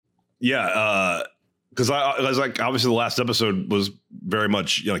Yeah, because I was like, obviously the last episode was very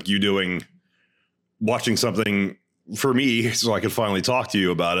much like you watching something for me so I could finally talk to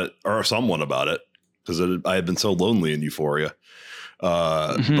you about it or someone about it because I had been so lonely in Euphoria.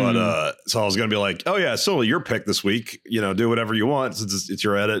 But so I was going to be like, oh yeah, so your pick this week, do whatever you want since it's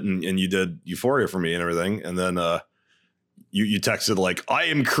your edit and you did Euphoria for me and everything. And then you texted like, I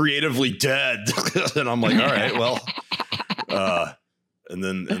am creatively dead. And I'm like, all right, well, and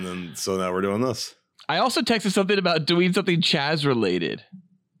then so now we're doing this. I also texted something about doing something Chaz related.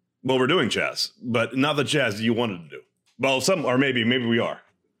 Well, we're doing Chaz, but not the Chaz you wanted to do. Well, or maybe we are.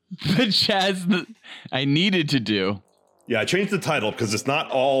 The Chaz that I needed to do. Yeah, I changed the title because it's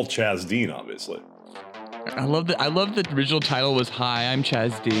not all Chaz Dean, obviously. I love the original title was Hi, I'm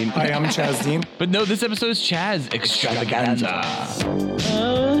Chaz Dean. Hi, I'm Chaz Dean. But no, this episode is Chaz Extravaganza.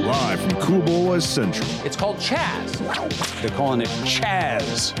 Live from Cool Boys Central. It's called Chaz. They're calling it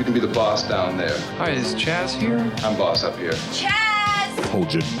Chaz. You can be the boss down there. Hi, is Chaz here? I'm boss up here. Chaz!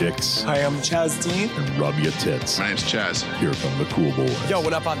 Hold your dicks. Hi, I'm Chaz Dean. And rub your tits. My name's Chaz. Here come the Cool Boys. Yo,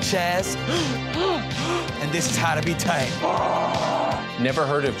 what up? I'm Chaz. And this is how to be tight. Never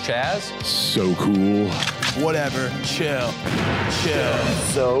heard of Chaz? So cool. Whatever. Chill.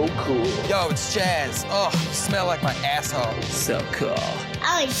 So cool. Yo, it's Chaz. Oh, you smell like my asshole. So cool.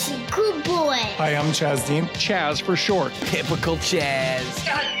 Oh, it's a good boy. Hi, I'm Chaz Dean. Chaz for short. Typical Chaz.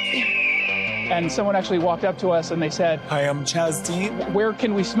 And someone actually walked up to us and they said, Hi, I'm Chaz Dean. where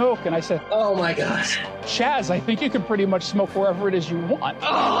can we smoke? And I said, Oh my gosh. Chaz, I think you can pretty much smoke wherever it is you want.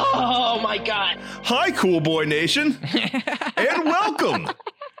 Oh my God. Hi, Cool Boy Nation. And welcome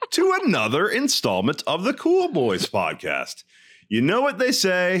to another installment of the Cool Boys podcast. You know what they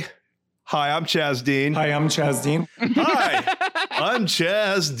say. Hi, I'm Chaz Dean. Hi, I'm Chaz Dean. Hi, I'm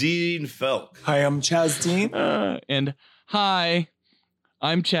Chaz Dean Felk. Hi, I'm Chaz Dean. And hi,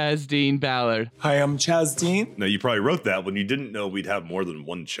 I'm Chaz Dean Ballard. Hi, I'm Chaz Dean. Now, you probably wrote that when you didn't know we'd have more than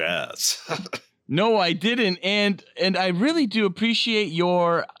one Chaz. No, I didn't, and I really do appreciate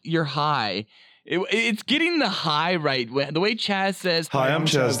your hi. It's getting the hi right. The way Chaz says, Hi, I'm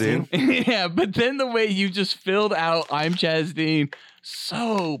Chaz Dean. Yeah, but then the way you just filled out I'm Chaz Dean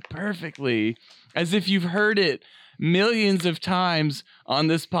so perfectly, as if you've heard it millions of times on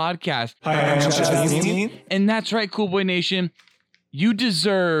this podcast. Hi, I'm Chaz Dean. And that's right, Cool Boy Nation. You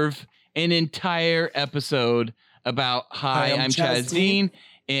deserve an entire episode about Hi, I'm Chaz Dean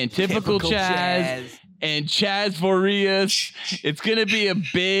and Typical Chaz and Chaz Forias. It's going to be a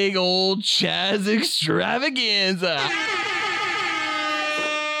big old Chaz Extravaganza.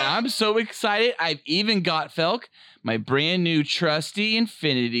 I'm so excited. I've even got Felk, my brand new trusty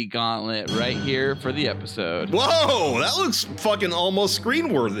Infinity Gauntlet right here for the episode. Whoa, that looks fucking almost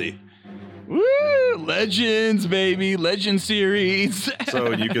screen-worthy. Woo! Legends, baby. Legend series.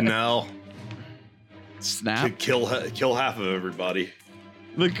 So you can now snap, kill half of everybody.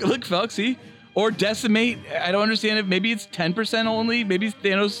 Look, Felk, see? Or decimate. I don't understand it. Maybe it's 10% only. Maybe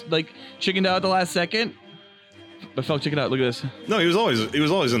Thanos like chickened out at the last second. But Felk, check it out. Look at this. No, he was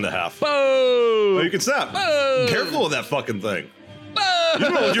always in the half. Boom! Oh, you can snap. Boom! Careful with that fucking thing. Boom!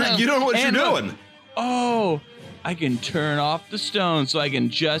 You know what you're doing. Oh, I can turn off the stone so I can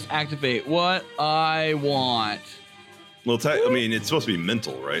just activate what I want. Well, I mean, it's supposed to be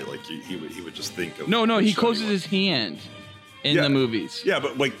mental, right? Like he would just think of. No, he closes his hand in the movies. Yeah,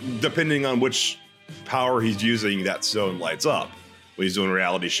 but like depending on which power he's using, that stone lights up. When he's doing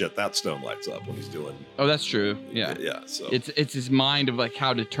reality shit, that stone lights up. When he's doing. Oh, that's true. Yeah. Yeah. So it's his mind of like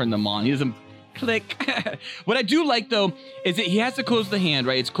how to turn them on. He doesn't click. What I do like though is that he has to close the hand,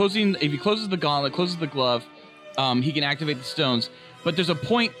 right? It's closing. If he closes the gauntlet, closes the glove, he can activate the stones. But there's a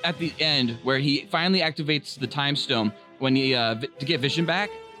point at the end where he finally activates the time stone when he to get vision back,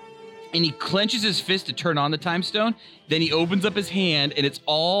 and he clenches his fist to turn on the time stone. Then he opens up his hand, and it's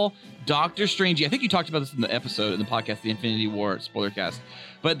all Doctor Strangey. I think you talked about this in the episode in the podcast, the Infinity War spoiler cast.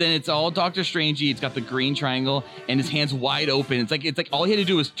 But then it's all Doctor Strangey. It's got the green triangle, and his hand's wide open. It's like all he had to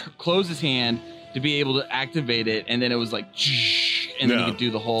do was close his hand to be able to activate it, and then it was like, and then he could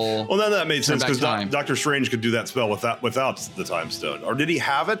do the whole. Well, then that made sense because Doctor Strange could do that spell without the time stone. Or did he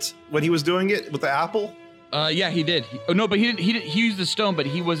have it when he was doing it with the apple? Yeah, he did. But he used the stone, but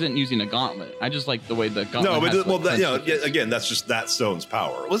he wasn't using a gauntlet. I just like the way the gauntlet. No, but again, that's just that stone's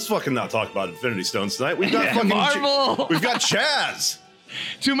power. Let's fucking not talk about Infinity Stones tonight. We've got fucking Marvel. We've got Chaz.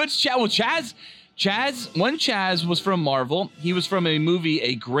 Too much Chaz. Well, Chaz was from Marvel. He was from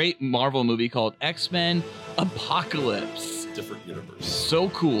a great Marvel movie called X-Men Apocalypse. Different universe. So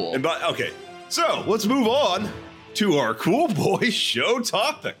cool. Okay, so let's move on to our Cool Boy show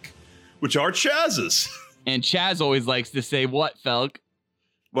topic, which are Chazes. And Chaz always likes to say what, Felk?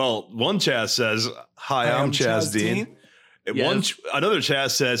 Well, one Chaz says, "Hi, I'm Chaz Dean." And Yes. Another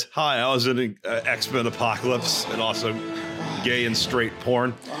Chaz says, "Hi, I was in X-Men Apocalypse and also gay and straight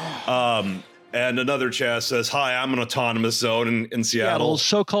porn." And another Chaz says, "Hi, I'm an autonomous zone in Seattle."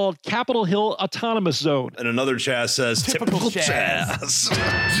 So-called Capitol Hill Autonomous Zone. And another Chaz says, "Typical Chaz."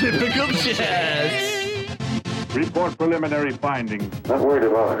 Typical Chaz. Report preliminary findings. Not worried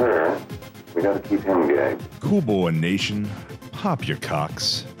about her. We gotta keep him gagged. Cool Boy Nation, pop your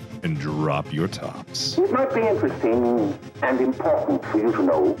cocks and drop your tops. It might be interesting and important for you to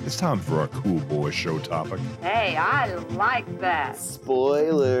know. It's time for our Cool Boy show topic. Hey, I like that.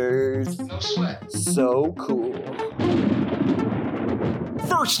 Spoilers. No sweat. So cool.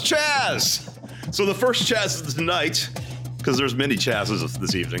 First Chaz! So the first Chaz of the night, because there's many Chazes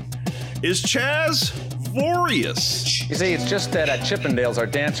this evening, is Chaz Vorius. You see, it's just that at Chippendales, our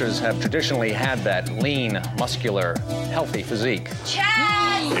dancers have traditionally had that lean, muscular, healthy physique. Chaz!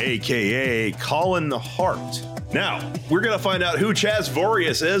 AKA Colin Hart. Now, we're going to find out who Chaz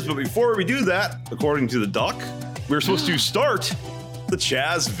Vorius is, but before we do that, according to the doc, we're supposed to start the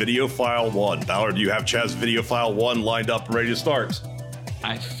Chaz Video File 1. Ballard, do you have Chaz Video File 1 lined up and ready to start?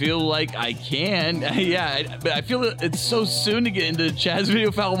 I feel like I can. But I feel it's so soon to get into Chaz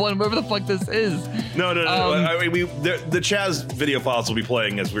Video File 1, whatever the fuck this is. No. I mean, the Chaz video files will be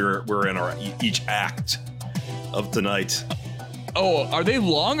playing as we're in our each act of tonight. Oh, are they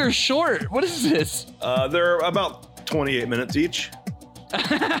long or short? What is this? They're about 28 minutes each.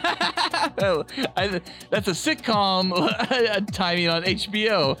 Oh, that's a sitcom timing on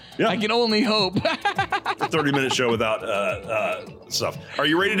HBO. Yeah. I can only hope. A 30-minute show without stuff. Are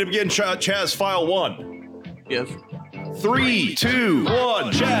you ready to begin Chaz File 1? Yes. 3, 2,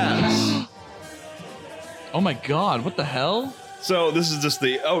 1, Chaz! Oh my god, what the hell? So this is just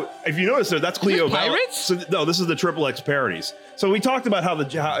if you notice there, that's Cleo Pirates? So, no, this is the Triple X parodies. So we talked about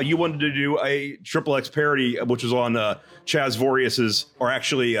how you wanted to do a Triple X parody, which was on Chaz Vorius's, or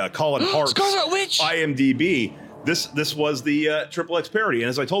actually Colin Hart's Scarlet Witch! IMDb. This was the Triple X parody, and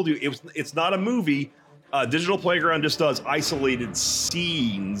as I told you, it's not a movie. Digital Playground just does isolated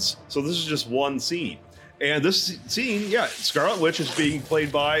scenes, so this is just one scene. And this scene, Scarlet Witch is being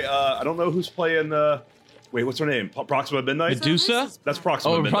played by I don't know who's playing. Wait, what's her name? Proxima Midnight? Medusa? That's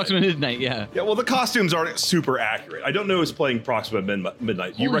Proxima Midnight. Proxima Midnight, yeah. Yeah, well, the costumes aren't super accurate. I don't know who's playing Proxima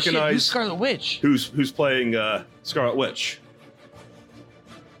Midnight. You Holy shit, recognize who's Scarlet Witch? who's playing Scarlet Witch?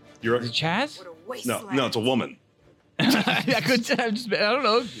 Is it Chaz? No, it's a woman. I don't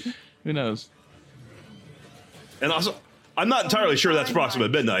know. Who knows? And also, I'm not entirely sure that's Proxima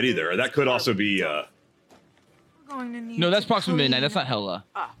Midnight either. That could also be. No, that's Proxima Midnight. That's not Hela.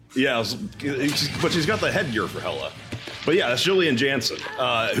 Yeah, but she's got the headgear for Hela. But yeah, that's Jillian Jansen,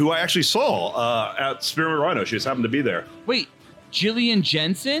 who I actually saw at Spearmint Rhino. She just happened to be there. Wait, Jillian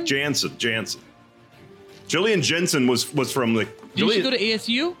Jensen? Jansen. Jillian Jensen was from the. Did she go to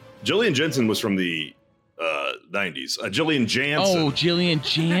ASU? Jillian Jensen was from the 90s. Jillian Jansen. Oh, Jillian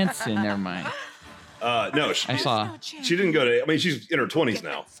Jansen. Never mind. No, I saw. She didn't go to. I mean, she's in her 20s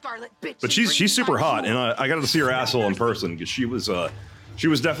now, but she's super hot, and I got to see her asshole in person because she was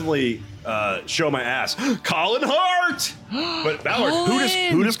definitely show my ass. Colin Hart. But Ballard,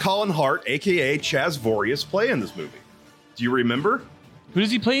 who does Colin Hart, aka Chaz Vorius, play in this movie? Do you remember? Who does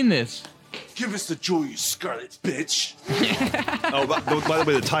he play in this? Give us the joy, you scarlet bitch. Oh, by the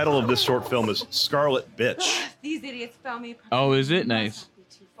way, the title of this short film is Scarlet Bitch. These idiots found me. Oh, is it? Nice.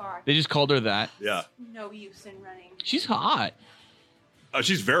 Too far. They just called her that. Yeah. No use in running. She's hot.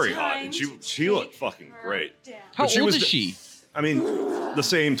 She's very hot, and she looked fucking great. How But old is she? I mean, the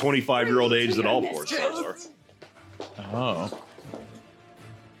same 25-year-old age that all porn stars are. Oh.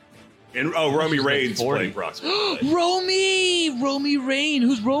 And Romy She's like Rain's 40. playing Proxima. Romy Rain.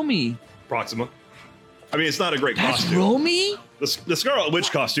 Who's Romy? Proxima. I mean, it's not a great That's costume. Romy? The Scarlet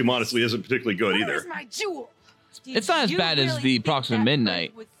Witch costume, honestly, isn't particularly good either. My jewel. It's not as bad as the Proxima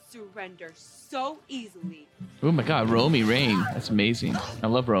Midnight. Would surrender so easily. Oh my god, Romy Rain. That's amazing. I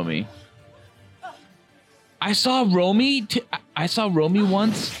love Romy. I saw Romy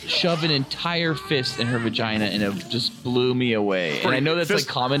once shove an entire fist in her vagina, and it just blew me away. And I know that's like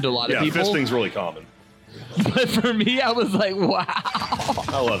common to a lot of people. Yeah, fisting's really common. But for me, I was like, wow.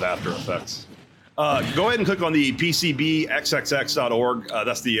 I love After Effects. Go ahead and click on the PCBXXX.org.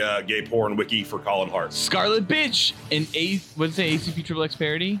 That's the gay porn wiki for Colin Hart. Scarlet Bitch in what's it, ACP Triple X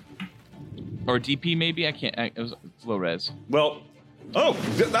parody? Or DP maybe? It was low res. Well,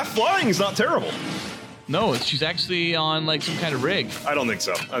 that flying is not terrible. No, she's actually on like some kind of rig. I don't think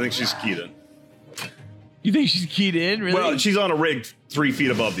so. I think she's keyed in. You think she's keyed in? Really? Well, she's on a rig 3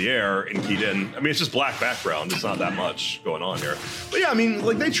 feet above the air and keyed in. I mean, it's just black background. It's not that much going on here. But yeah, I mean,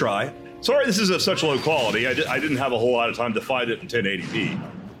 like, they try. Sorry, this is of such low quality. I didn't have a whole lot of time to find it in 1080p.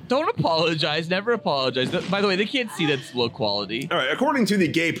 Don't apologize. Never apologize. By the way, they can't see that's low quality. All right. According to the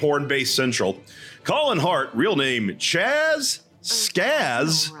Gay Porn Base Central, Colin Hart, real name Chaz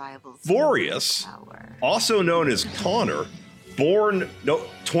Skaz Vorius, also known as Connor, born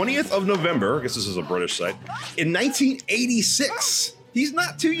 20th of November, I guess this is a British site, in 1986. He's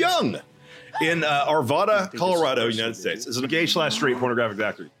not too young. In Arvada, Colorado, United States. Is a gay/straight pornographic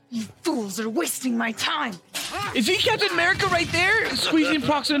actor. You fools are wasting my time. Is he Captain America right there? Squeezing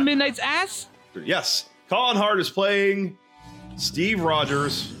Proxima Midnight's ass? Yes. Colin Hart is playing Steve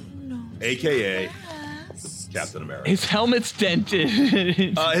Rogers, a.k.a. Captain America. His helmet's dented.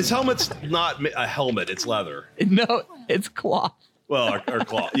 His helmet's not a helmet. It's leather. No, it's cloth. Well, our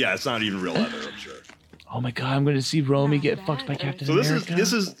cloth. Yeah, it's not even real leather, I'm sure. Oh my God, I'm going to see Romy get fucked by Captain America. So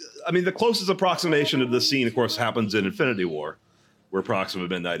this is, I mean, the closest approximation of this scene, of course, happens in Infinity War, where Proxima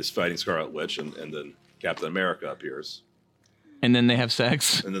Midnight is fighting Scarlet Witch, and then Captain America appears. And then they have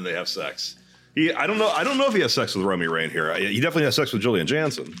sex. And then they have sex. I don't know if he has sex with Romy Rain here. He definitely has sex with Julian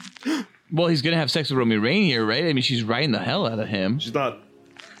Jansen. Well, he's going to have sex with Romy Rain here, right? I mean, she's riding the hell out of him. She's not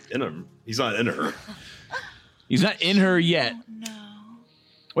in him. He's not in her. He's not in her yet. No.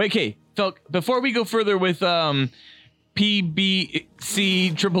 Wait, okay. Felk, before we go further with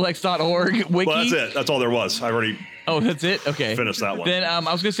pbcxxx.org wiki. Well, that's it. That's all there was. I already. Oh, that's it? Okay. Finished that one. Then I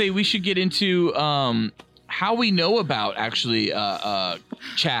was going to say we should get into how we know about actually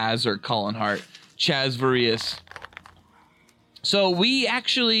Chaz or Colin Hart. Chaz Vorius. So we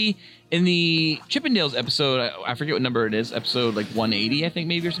actually, in the Chippendales episode, I forget what number it is, episode like 180, I think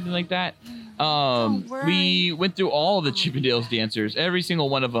maybe, or something like that. We went through all the Chippendales dancers, every single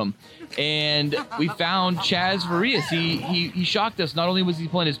one of them, and we found Chaz Vorius. He shocked us. Not only was he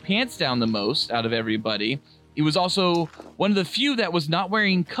pulling his pants down the most out of everybody, he was also one of the few that was not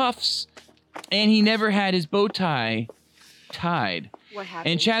wearing cuffs, and he never had his bow tie tied. What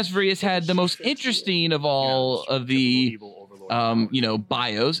happened? And Chaz Vorius had the most interesting of all of the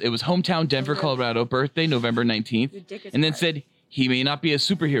bios. It was hometown Denver, Colorado, birthday November 19th, and then said he may not be a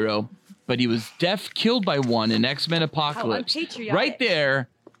superhero, but he was deaf, killed by one in X-Men Apocalypse. Right there,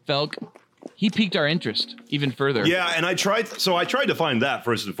 Felk, he piqued our interest even further. Yeah, and I tried to find that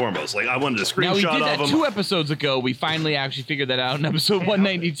first and foremost. Like, I wanted a screenshot now we did of that him. 2 episodes ago. We finally actually figured that out in episode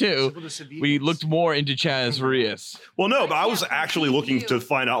 192. We looked more into Chaz Vorius. Well, no, but I was actually looking to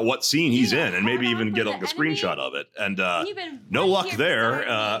find out what scene he's in and maybe even get like a screenshot of it. And no luck there.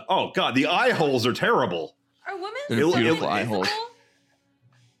 Oh, God, the eye holes are terrible. Are women They're beautiful eye holes.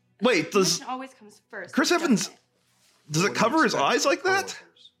 Wait, does always comes first. Chris Evans, does it cover his eyes like that?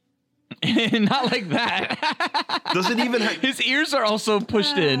 Not like that. Does it even his ears are also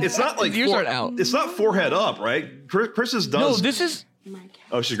pushed in. It's not like his ears aren't out. It's not forehead up, right? Chris's does. No, this is.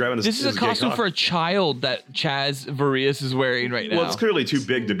 Oh, she's grabbing his. This is a costume for a child that Chaz Vorius is wearing right now. Well, it's clearly too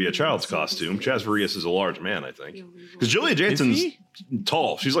big to be a child's costume. Chaz Vorius is a large man, I think. Because Julia Jansen's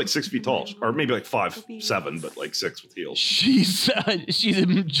tall. She's like 6 feet tall, or maybe like 5'7", but like 6 with heels. She's a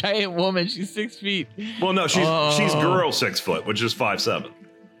giant woman. She's 6 feet. Well, no, she's girl 6 foot, which is 5'7".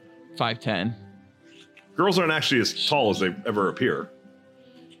 5'10". Girls aren't actually as tall as they ever appear.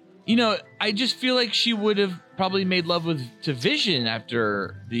 You know, I just feel like she would have probably made love to Vision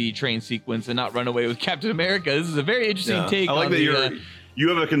after the train sequence and not run away with Captain America. This is a very interesting take. I like that you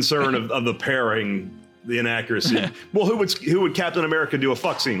have a concern of the pairing, the inaccuracy. Well, who would Captain America do a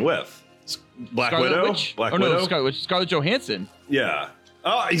fuck scene with? Black Widow? Witch? Black Widow? No, Scarlett Johansson. Yeah.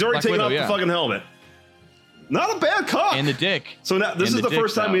 Oh, he's already taken off the fucking helmet. Not a bad cock. And the dick. So now this is the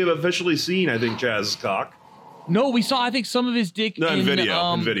first time we have officially seen, I think, Chaz's cock. No, we saw, I think, some of his dick in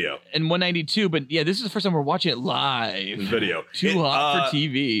video. In 192, but yeah, this is the first time we're watching it live. In video. Too hot for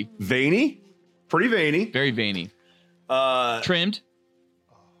TV. Veiny. Pretty veiny. Very veiny. Trimmed.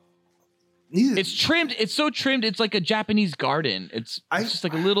 It's trimmed. It's so trimmed. It's like a Japanese garden. It's just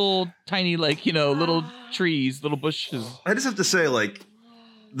like a little tiny, little trees, little bushes. I just have to say, like,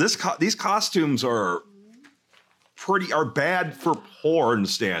 these costumes are bad for porn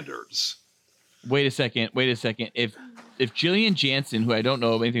standards. Wait a second. If Jillian Jansen, who I don't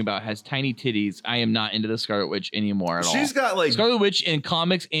know anything about, has tiny titties, I am not into the Scarlet Witch anymore at all. She's got like Scarlet Witch in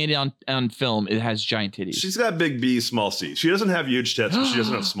comics and on film, it has giant titties. She's got big B, small C. She doesn't have huge tits, but she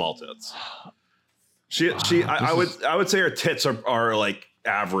doesn't have small tits. I would say her tits are like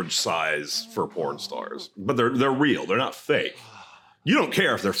average size for porn stars, but they're real. They're not fake. You don't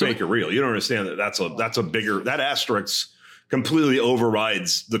care if they're fake or real. You don't understand that that's a bigger, that asterisk completely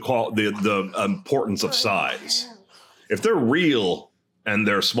overrides the importance of size. If they're real and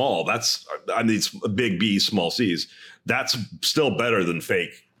they're small, it's big B's, small C's. That's still better than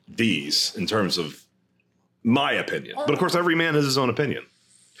fake D's in terms of my opinion. But of course, every man has his own opinion.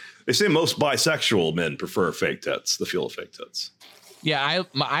 They say most bisexual men prefer fake tits, the feel of fake tits. Yeah,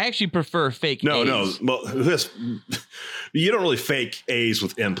 I actually prefer fake A's. No. Well, you don't really fake A's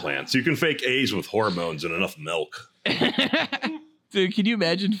with implants. You can fake A's with hormones and enough milk. Dude, can you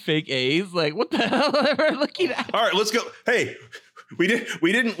imagine fake A's? Like, what the hell are we looking at? All right, let's go. Hey,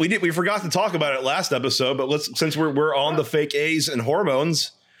 we forgot to talk about it last episode, but since we're on the fake A's and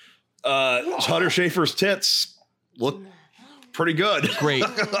hormones, Hunter Schafer's tits look pretty good. Great.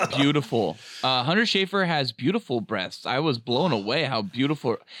 Beautiful. Hunter Schafer has beautiful breasts. I was blown away how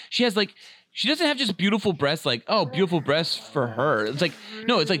beautiful she has. Like, she doesn't have just beautiful breasts, like, oh, beautiful breasts for her. It's like,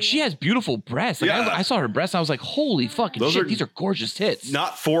 no, it's like she has beautiful breasts. Like, I saw her breasts and I was like, holy fucking shit, these are gorgeous tits.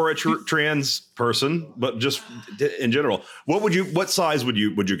 Not for a trans person, but just in general. What size would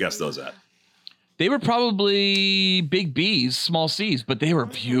you guess those at? They were probably big B's, small C's, but they were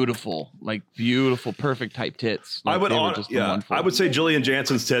beautiful, like beautiful, perfect type tits. Like, I would say Jillian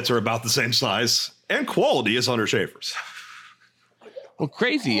Jansen's tits are about the same size and quality as Hunter Schafer's. Well,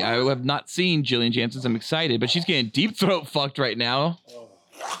 crazy. I have not seen Jillian Jansen's. I'm excited, but she's getting deep throat fucked right now.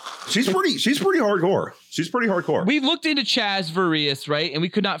 She's pretty hardcore. She's pretty hardcore. We looked into Chaz Varius, right? And we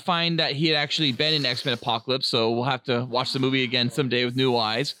could not find that he had actually been in X-Men Apocalypse. So we'll have to watch the movie again someday with new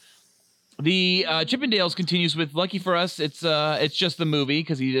eyes. The Chippendales continues with, lucky for us, it's just the movie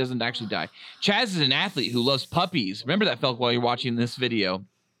because he doesn't actually die. Chaz is an athlete who loves puppies. Remember that, Felk, while you're watching this video.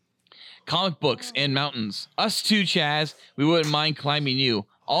 Comic books and mountains. Us too, Chaz. We wouldn't mind climbing you.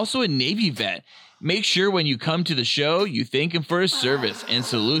 Also a Navy vet. Make sure when you come to the show, you thank him for his service and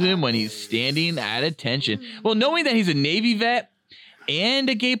salute him when he's standing at attention. Well, knowing that he's a Navy vet and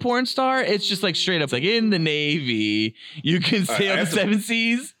a gay porn star, it's just like straight up, it's like, in the Navy, you can sail the seven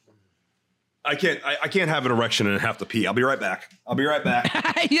seas. I can't have an erection and have to pee. I'll be right back.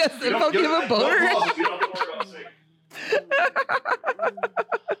 Yes, if I'll give a boner.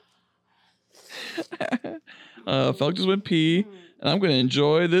 Felk just went pee, and I'm going to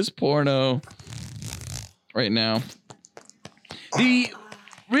enjoy this porno right now. The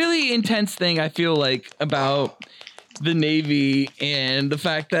really intense thing I feel like about the Navy and the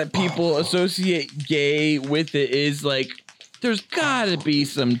fact that people associate gay with it is like, there's gotta be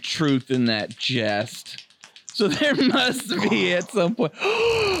some truth in that jest. So there must be at some point.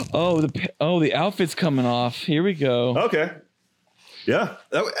 The outfit's coming off. Here we go. Okay. Yeah.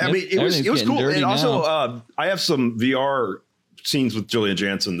 It was cool. And also, I have some VR scenes with Jillian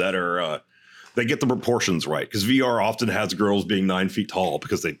Jansen that are, they get the proportions right. Because VR often has girls being 9 feet tall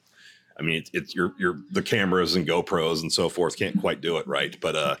because the cameras and GoPros and so forth can't quite do it right.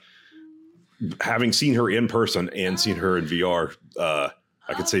 But, having seen her in person and seen her in VR, I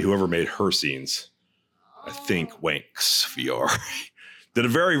could say whoever made her scenes, I think Wanks VR, did a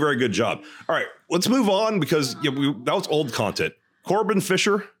very, very good job. All right, let's move on because that was old content.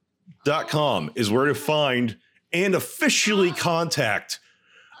 CorbinFisher.com is where to find and officially contact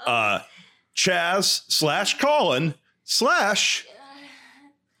Chaz/Colin/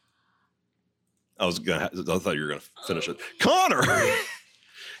 I thought you were going to finish it. Connor.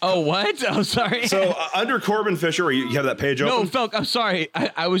 Oh, what? I'm sorry. So under Corbin Fisher, you have that page open? No, Felk, I'm sorry.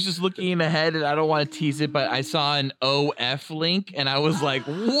 I was just looking ahead and I don't want to tease it, but I saw an OF link and I was like,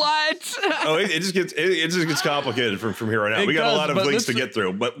 what? Oh, it just gets complicated from here on out. We got a lot of links to get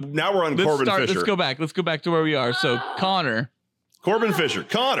through, but now we're on Corbin Fisher. Let's go back to where we are. So Connor. Corbin Fisher.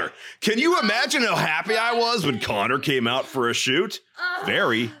 Connor, can you imagine how happy I was when Connor came out for a shoot?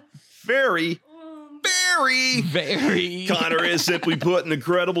 Very, very, very. Connor is, simply put, an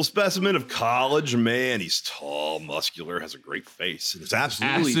incredible specimen of college man. He's tall, muscular, has a great face. And it's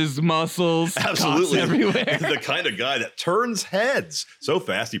absolutely asses, muscles, absolutely everywhere. The kind of guy that turns heads so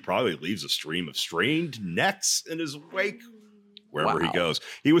fast he probably leaves a stream of strained necks in his wake wherever he goes.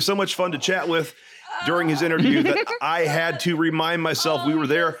 He was so much fun to chat with during his interview that I had to remind myself we were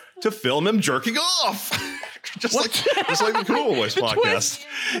there to film him jerking off. just like the Cool Voice podcast.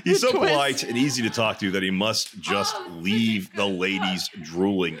 He's so polite and easy to talk to that he must just leave the ladies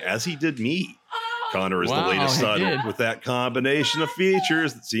drooling, as he did me. Connor is the latest son with that combination of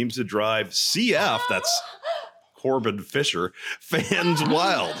features that seems to drive CF, that's Corbin Fisher, fans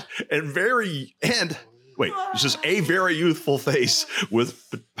wild. It's just a very youthful face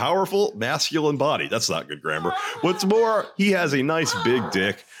with powerful masculine body. That's not good grammar. What's more, he has a nice big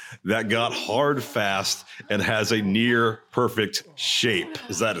dick. that got hard fast and has a near perfect shape.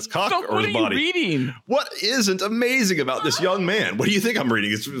 Is that his cock or his body? What are you reading? What isn't amazing about this young man? What do you think I'm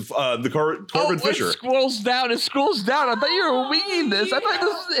reading? It's the Corbin Fisher. It scrolls down. I thought you were winging this. I thought this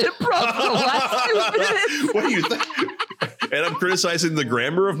was improv for the last 2 minutes. What do you think? And I'm criticizing the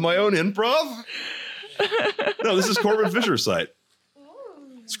grammar of my own improv? No, this is Corbin Fisher's site.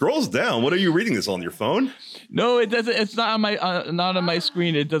 Scrolls down. What are you reading this on your phone? No, it doesn't. It's not on my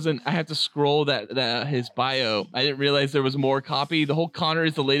screen. It doesn't. I have to scroll that his bio. I didn't realize there was more copy. The whole Connor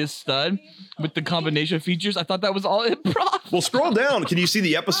is the latest stud with the combination of features. I thought that was all improv. Well, scroll down. Can you see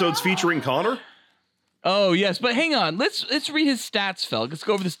the episodes featuring Connor? Oh yes, but hang on. Let's read his stats, Fel. Let's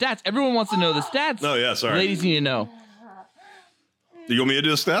go over the stats. Everyone wants to know the stats. Oh yeah, sorry. Ladies need to know. Do you want me to do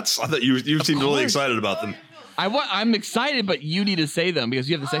the stats? I thought you seemed really excited about them. I'm excited, but you need to say them because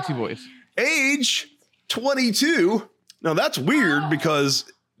you have the sexy voice. Age 22. Now that's weird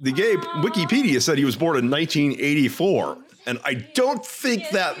because the gay Wikipedia said he was born in 1984. And I don't think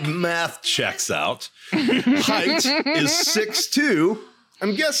that math checks out. Height is 6'2".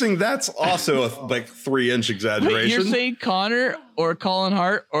 I'm guessing that's also a 3-inch exaggeration. Wait, you're saying Connor or Colin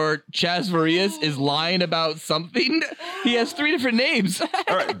Hart or Chaz Varias is lying about something? He has 3 different names.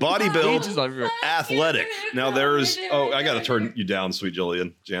 All right, body build, athletic. Now there's, I got to turn you down, sweet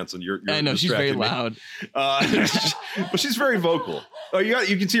Jillian Jansen. You're I know, she's very loud. But she's very vocal. Oh,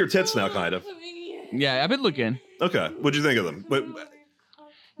 you can see her tits now, kind of. Yeah, I've been looking. Okay, what'd you think of them?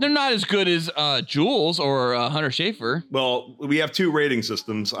 They're not as good as Jules or Hunter Schafer. Well, we have 2 rating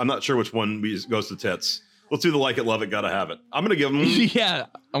systems. I'm not sure which one goes to tits. Let's do the like it, love it, gotta have it. I'm gonna give them. Yeah,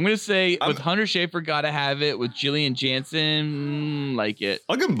 I'm gonna say with Hunter Schafer, gotta have it. With Jillian Jansen, like it.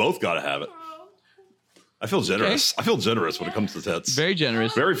 I'll give them both, gotta have it. I feel generous. Okay. I feel generous when it comes to tits. Very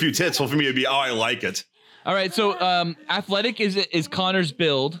generous. Very few tits. So for me, it'd be, I like it. All right, so athletic is Connor's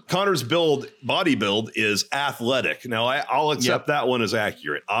build. Connor's body build is athletic. Now I'll accept that one as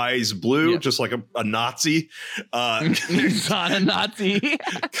accurate. Eyes blue, just like a Nazi. He's not a Nazi.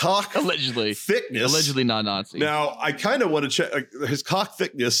 Cock allegedly thickness. Allegedly not Nazi. Now I kind of want to check. His cock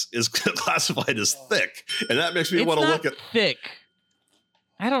thickness is classified as thick, and that makes me want to look at thick.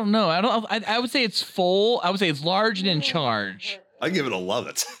 I don't know. I would say it's full. I would say it's large and in charge. I give it a love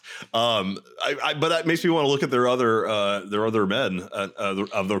it. But that makes me want to look at their other men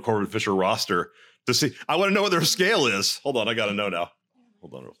of their Corbin Fisher roster to see. I want to know what their scale is. Hold on, I got to know now.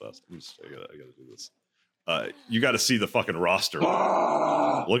 Hold on real fast. I got to do this. You got to see the fucking roster.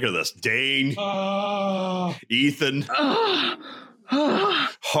 Look at this. Dane, Ethan,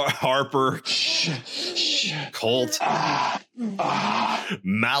 Harper, Colt,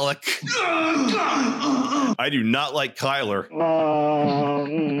 Malik. I do not like Kyler.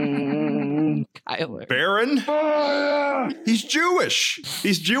 Baron. He's Jewish.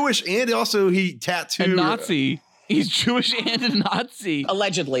 He's Jewish, and also he tattooed a Nazi. He's Jewish and a Nazi.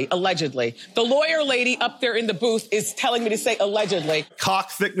 Allegedly. The lawyer lady up there in the booth is telling me to say allegedly.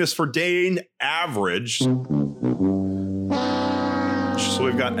 Cock thickness for Dane, average. So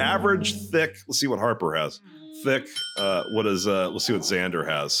we've got average, thick. Let's see what Harper has. Thick. Let's see what Xander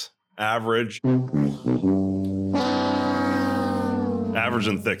has. Average. Average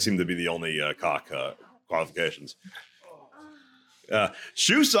and thick seem to be the only cock qualifications.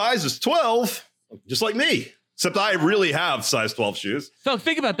 Shoe size is 12, just like me. Except I really have size 12 shoes. So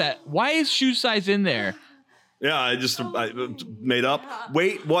think about that. Why is shoe size in there? Yeah, I made up.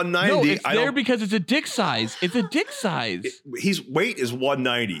 Weight 190. No, it's there because it's a dick size. It's a dick size. His weight is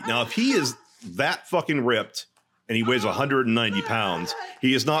 190. Now, if he is that fucking ripped and he weighs 190 pounds,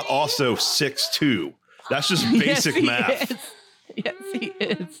 he is not also 6'2". That's just basic math. Yes, he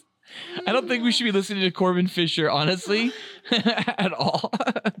is. I don't think we should be listening to Corbin Fisher, honestly, at all.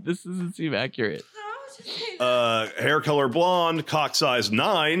 This doesn't seem accurate. Hair color blonde, cock size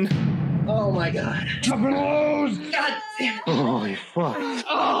 9. Oh my god. Jumping lows. God damn it. Holy fuck.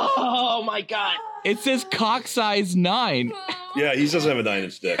 Oh my god. It says cock size 9. Yeah, he doesn't have a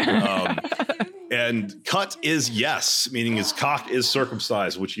 9-inch dick. And cut is yes, meaning his cock is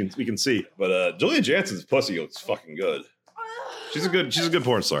circumcised, which we can see. But Jillian Jansen's pussy looks fucking good. She's a good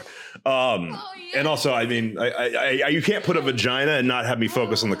porn star. And also, I mean, you can't put a vagina and not have me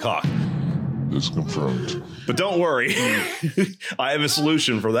focus on the cock. It's confirmed. But don't worry, I have a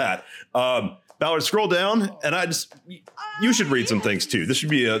solution for that. Ballard, scroll down, and you should read some things too. This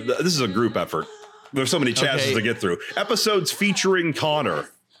is a group effort. There's so many Chazes to get through. Episodes featuring Connor.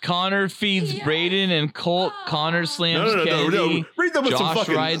 Connor feeds Braden and Colt. Connor slams Kennedy. No. Read them with some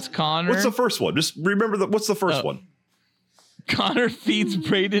fucking. Rides Connor. What's the first one? Just remember what's the first one? Connor feeds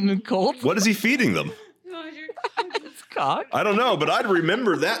Braden and Colt. What is he feeding them? Cock? I don't know, but I'd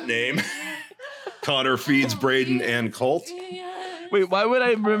remember that name. Connor feeds Braden and Colt. Wait, why would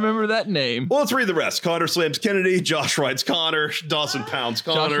I remember that name? Well, let's read the rest. Connor slams Kennedy. Josh rides Connor. Dawson pounds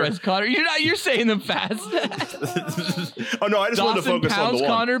Connor. Josh rides Connor. You're saying them fast. Oh no, I just wanted to focus on the one.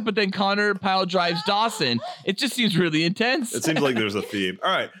 Connor, but then Connor pile drives Dawson. It just seems really intense. It seems like there's a theme.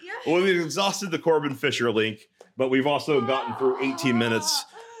 All right. Well, we've exhausted the Corbin Fisher link, but we've also gotten through 18 minutes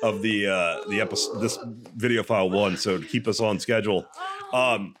of the episode, this video file 1. So to keep us on schedule,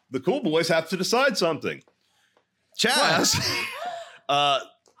 the Cool Boys have to decide something. Chaz.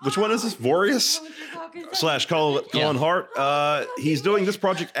 Which one is this? Vorius / Colin Hart. He's doing this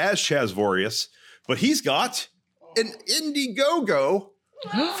project as Chaz Vorius, but he's got an Indiegogo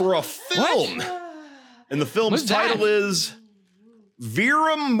for a film. And the film's title is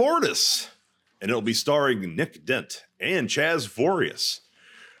Vera Mortis. And it'll be starring Nick Dent and Chaz Vorius.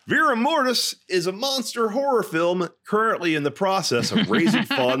 Vera Mortis is a monster horror film currently in the process of raising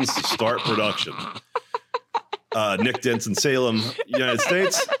funds to start production. Nick Dent's in Salem, United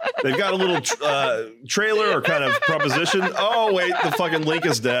States. They've got a little trailer or kind of proposition. Oh, wait, the fucking link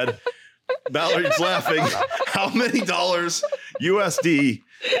is dead. Valerie's laughing. How many dollars USD?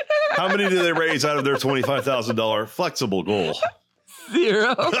 How many did they raise out of their $25,000 flexible goal?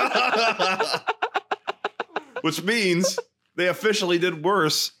 0. Which means they officially did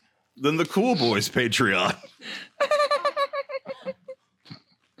worse than the Cool Boys Patreon.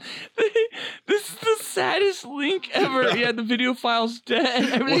 This is the saddest link ever. Yeah, the video file's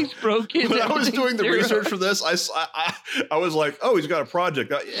dead. Everything's broken. When I was doing the research for this, I was like, oh, he's got a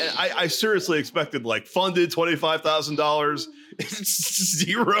project. I seriously expected like funded $25,000. It's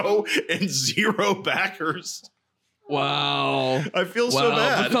 0 and 0 backers. Wow. I feel so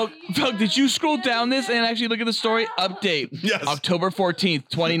bad. Felk, did you scroll down this and actually look at the story? Update. Yes. October 14th,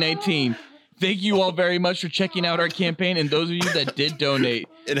 2019. Thank you all very much for checking out our campaign and those of you that did donate.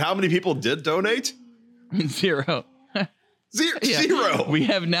 And how many people did donate? 0. Zero. We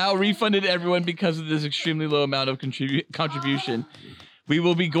have now refunded everyone because of this extremely low amount of contribution. We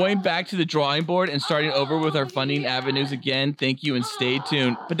will be going back to the drawing board and starting over with our funding avenues again. Thank you and stay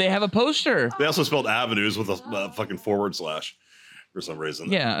tuned. But they have a poster. They also spelled avenues with a fucking / for some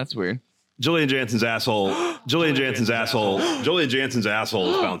reason. Yeah, that's weird. Julian Jansen's asshole. Julian Jansen's asshole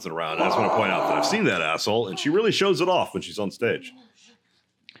is bouncing around. I just want to point out that I've seen that asshole, and she really shows it off when she's on stage.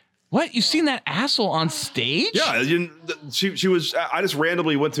 What? You've seen that asshole on stage? Yeah, she was. I just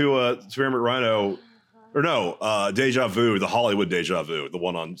randomly went to Experiment Rhino, or no, Deja Vu, the Hollywood Deja Vu, the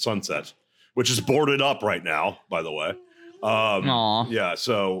one on Sunset, which is boarded up right now, by the way. Yeah,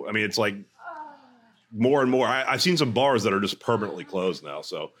 so I mean, it's like more and more. I've seen some bars that are just permanently closed now,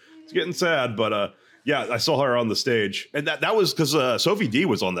 so it's getting sad. But yeah, I saw her on the stage, and that was because Sophie D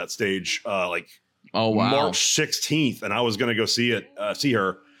was on that stage March 16th, and I was gonna go see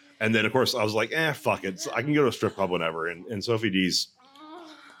her. And then, of course, I was like, fuck it. I can go to a strip club whenever. And Sophie D's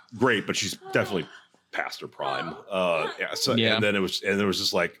great, but she's definitely past her prime. And then it was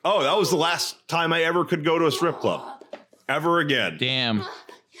just like, oh, that was the last time I ever could go to a strip club ever again. Damn.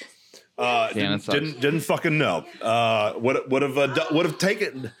 Didn't fucking know. Would have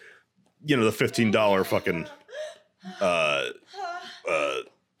taken, the $15 fucking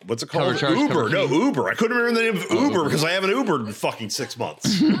what's it called? Uber. No, Uber. I couldn't remember the name of Uber because I haven't Ubered in fucking 6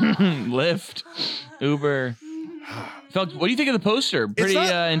 months. Lyft. Uber. Felk, what do you think of the poster? Pretty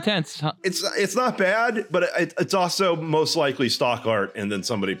intense. Huh? It's not bad, but it's also most likely stock art, and then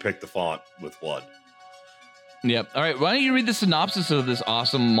somebody picked the font with blood. Yep. All right. Why don't you read the synopsis of this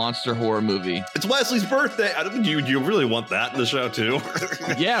awesome monster horror movie? It's Wesley's birthday. I don't think you really want that in the show too.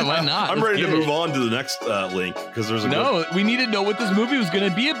 Yeah, why not? I'm ready to move on to the next link because there's we need to know what this movie was going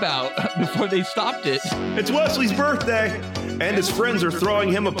to be about before they stopped it. It's Wesley's birthday, and his friends are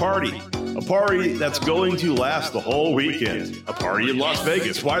throwing him a party. A party that's going to last the whole weekend. A party in Las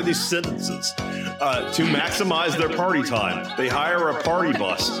Vegas. Why are these sentences? To maximize their party time, they hire a party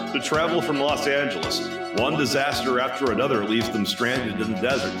bus to travel from Los Angeles. One disaster after another leaves them stranded in the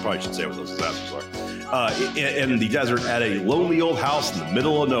desert. Probably should say what those disasters are. In the desert at a lonely old house in the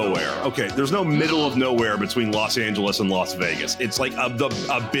middle of nowhere. Okay, there's no middle of nowhere between Los Angeles and Las Vegas. It's like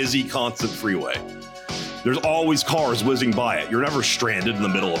a busy, constant freeway. There's always cars whizzing by it. You're never stranded in the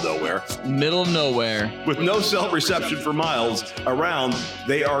middle of nowhere. Middle of nowhere. With no cell reception for miles around,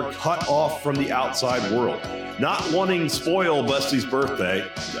 they are cut off from the outside world. not wanting spoil Wesley's birthday.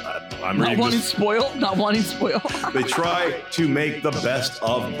 I'm Not reading wanting this. spoil. Not wanting spoil. They try to make the best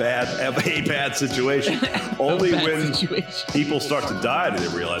of a bad situation. Only when people start to die do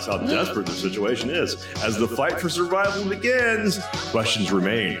they realize how desperate the situation is. As the fight for survival begins, questions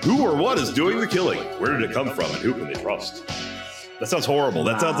remain. Who or what is doing the killing? Where did it come from, and who can they trust? That sounds horrible.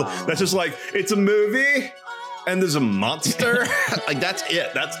 That's just like, it's a movie and there's a monster. Like, that's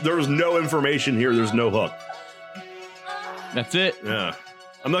it. There's no information here. There's no hook. That's it. Yeah.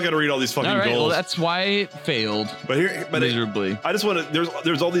 I'm not gonna read all these fucking goals. Well, that's why it failed. Miserably. I just want to.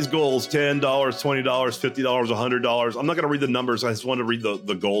 There's all these goals: $10, $20, $50, $100. I'm not gonna read the numbers. I just want to read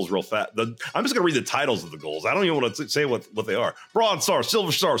the goals real fast. I'm just gonna read the titles of the goals. I don't even want to say what they are: Bronze Star,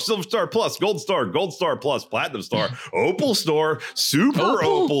 Silver Star Plus, Gold Star Plus, Platinum Star, Opal Star, Super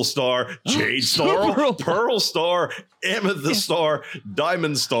Opal Star, Jade Star, Pearl Star, Amethyst Star,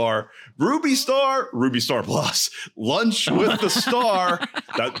 Diamond Star, Ruby Star Plus, Lunch with the Star.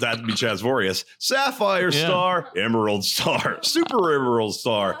 That'd be Chaz Vorius. Sapphire Star, Emerald Star, Super Emerald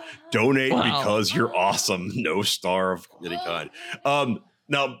Star. Donate because you're awesome. No star of any kind.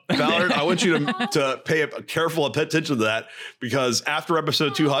 Now, Ballard, I want you to pay careful attention to that, because after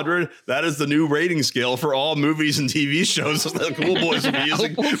episode 200, that is the new rating scale for all movies and TV shows that Cool Boys will be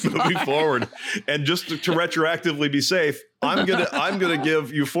using moving forward. And just to retroactively be safe, I'm gonna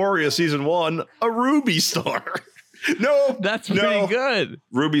give Euphoria season 1 a Ruby Star. No, that's pretty good.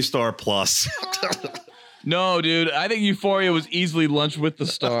 Ruby Star Plus. No, dude, I think Euphoria was easily Lunch with the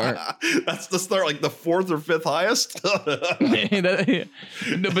Star. That's the star, like the 4th or 5th highest.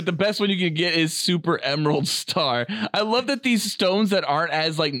 No, but the best one you can get is Super Emerald Star. I love that these stones that aren't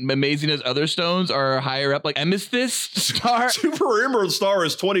as like amazing as other stones are higher up, like Amethyst Star. Super Emerald Star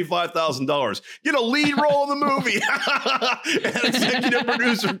is $25,000. Get a lead role in the movie. And executive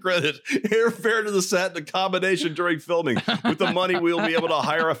producer credit. Airfare to the set and accommodation during filming. With the money, we'll be able to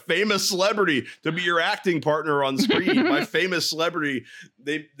hire a famous celebrity to be your acting partner on screen. My famous celebrity,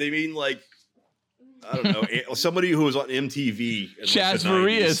 they mean like, I don't know, somebody who was on MTV. Chaz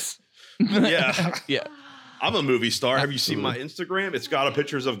Vorius. Yeah. I'm a movie star. Have you seen my Instagram? It's got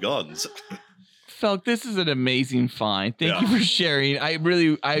pictures of guns. Felk, this is an amazing find. Thank you for sharing.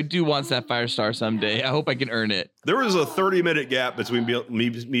 I do want Sapphire Star someday. I hope I can earn it. There was a 30-minute gap between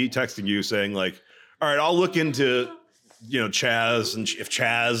me texting you saying like, all right, I'll look into Chaz, and if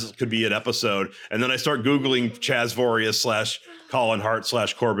Chaz could be an episode. And then I start Googling Chaz Vorius / Colin Hart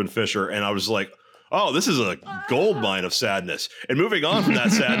 / Corbin Fisher. And I was like, oh, this is a gold mine of sadness. And moving on from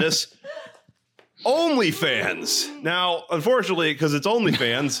that sadness, OnlyFans. Now, unfortunately, because it's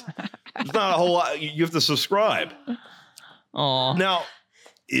OnlyFans, there's not a whole lot. You have to subscribe. Aw. Now,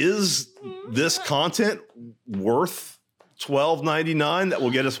 is this content worth $12.99 that will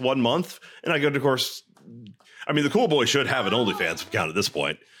get us 1 month? And I go, of course, I mean, the Cool Boy should have an OnlyFans account at this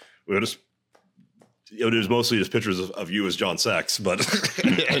point. We'll just, it was mostly just pictures of you as John Sex, but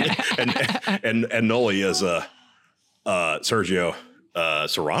and Noli as Sergio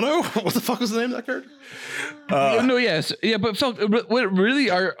Serrano. What the fuck was the name of that character? But Felk, what really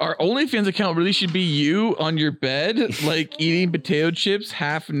our OnlyFans account really should be you on your bed, like eating potato chips,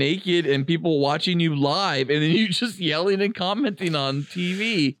 half naked, and people watching you live, and then you just yelling and commenting on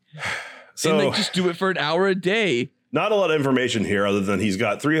TV. So, and just do it for an hour a day. Not a lot of information here other than he's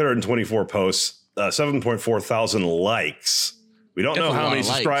got 324 posts, 7.4 thousand likes. We don't know how many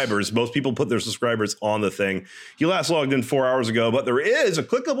subscribers. Most people put their subscribers on the thing. He last logged in 4 hours ago, but there is a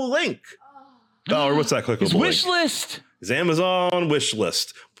clickable link. Or what's that clickable link? Wish list. His Amazon wish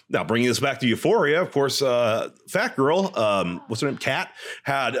list. Now, bringing this back to Euphoria, of course, Fat Girl, what's her name? Kat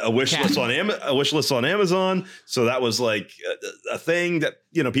had a wish list on Amazon. So that was like a thing that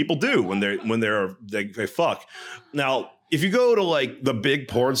people do when they fuck. Now, if you go to like the big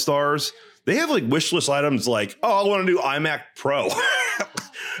porn stars, they have like wish list items like, oh, I want to do iMac Pro.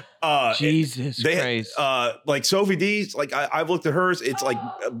 Jesus Christ. Like Sophie D's, like I've looked at hers. It's like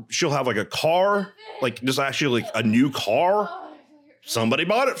she'll have like a car, like just actually like a new car. Somebody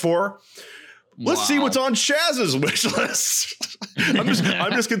bought it for her. Let's see what's on Chaz's wish list. I'm just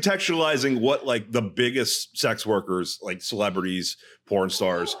contextualizing what like the biggest sex workers, like celebrities, porn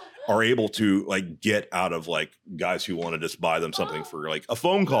stars, are able to like get out of like guys who want to just buy them something for like a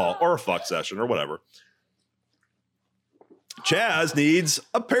phone call or a fuck session or whatever. Chaz needs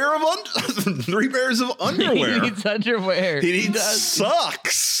a pair of 3 pairs of underwear. He needs underwear. He needs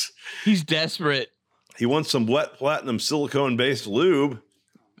socks. He's desperate. He wants some wet platinum silicone-based lube.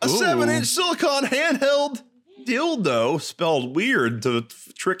 A 7-inch silicone handheld dildo, spelled weird to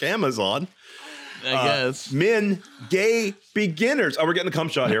trick Amazon. I guess. Men, gay beginners. Oh, we're getting a cum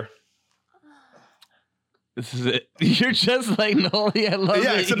shot here. This is it. You're just like Noli. I love it.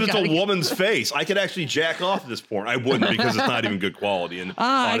 Yeah, except it's a woman's face. I could actually jack off this porn. I wouldn't because it's not even good quality. And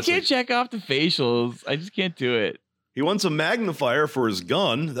honestly, I can't jack off the facials. I just can't do it. He wants a magnifier for his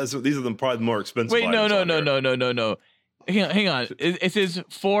gun. These are probably the more expensive. Wait, no. Hang on. It says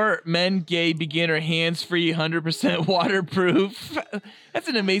for men, gay, beginner, hands-free, 100% waterproof. That's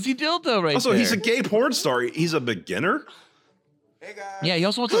an amazing dildo right also, there. he's a gay porn star. He's a beginner. Hey guys. Yeah, he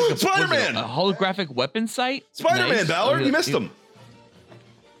also wants like Spider-Man! a holographic weapon sight. Spider-Man, Nice. Ballard, you missed him.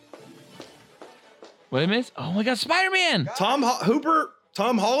 What did I miss? Oh my God, Spider-Man! Tom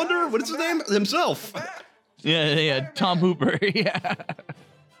Hollander? What is his name? Himself. Yeah, Tom Hooper. Yeah.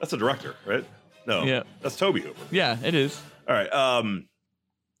 That's the director, right? No. Yeah. That's Toby Hooper. Yeah, it is. All right.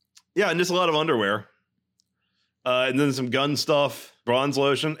 Yeah, and just a lot of underwear. And then some gun stuff, bronze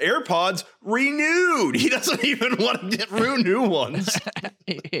lotion, AirPods renewed. He doesn't even want to get new ones.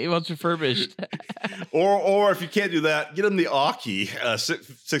 He wants refurbished. or if you can't do that, get him the Aki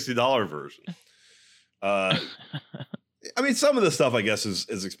 $60 version. I mean, some of the stuff I guess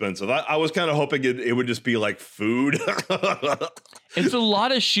is expensive. I was kind of hoping it would just be like food. It's a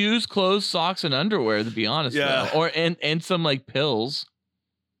lot of shoes, clothes, socks, and underwear, to be honest. Yeah. Though. And some like pills.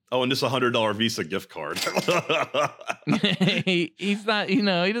 Oh, and just $100 Visa gift card. He's not, he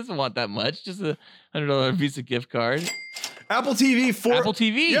doesn't want that much. Just a $100 Visa gift card. Apple TV. Apple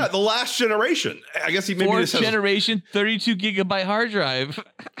TV. Yeah, the last generation. I guess he maybe fourth just has, generation, 32 gigabyte hard drive.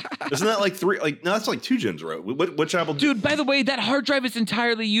 Isn't that like three? Like no, that's like 2 gens, right? Which Apple? Dude, by the way, that hard drive is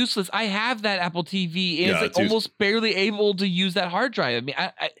entirely useless. I have that Apple TV, and Yeah, it's like almost barely able to use that hard drive. I mean,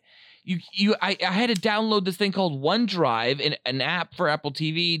 I had to download this thing called OneDrive, an app for Apple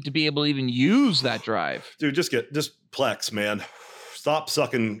TV to be able to even use that drive. Dude, just Plex, man. Stop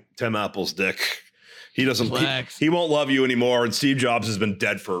sucking Tim Apple's dick. He doesn't. He won't love you anymore. And Steve Jobs has been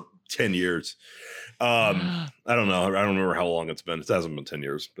dead for 10 years. I don't know. I don't remember how long it's been. It hasn't been 10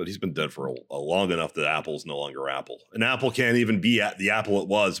 years, but he's been dead for a long enough that Apple's no longer Apple. And Apple can't even be at the Apple it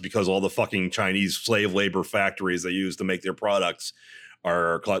was because all the fucking Chinese slave labor factories they use to make their products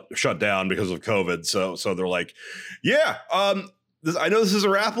are shut down because of COVID. So they're like, yeah, I know this is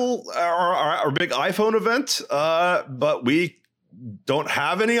our Apple, our big iPhone event, but we don't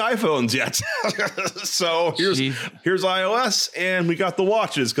have any iPhones yet. So here's iOS, and we got the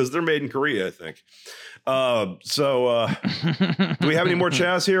watches because they're made in Korea, I think. Do we have any more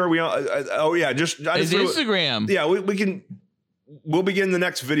Chaz here? Instagram. Yeah, we can. We'll begin the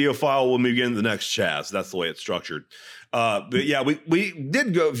next video file when we begin the next Chaz. That's the way it's structured. But yeah, we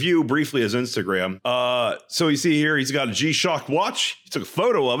did go view briefly his Instagram. So you see here, he's got a G-Shock watch. He took a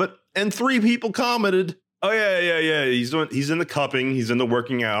photo of it, and 3 people commented. Oh yeah. He's in the cupping. He's in the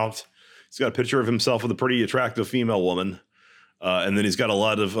working out. He's got a picture of himself with a pretty attractive female woman, and then he's got a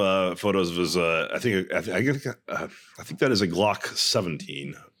lot of photos of his. I think that is a Glock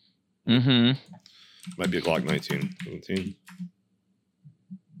 17. Mm-hmm. Might be a Glock 19. 17.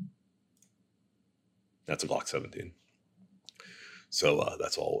 That's a Glock 17. So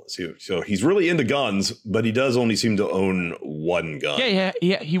that's all. So he's really into guns, but he does only seem to own one gun.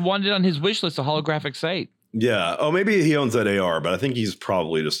 Yeah. He wanted on his wish list a holographic sight. Yeah. Oh, maybe he owns that AR, but I think he's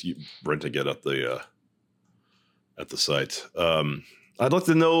probably just renting it at the site. I'd like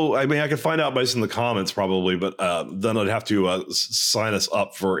to know. I mean, I could find out by in the comments probably, but then I'd have to sign us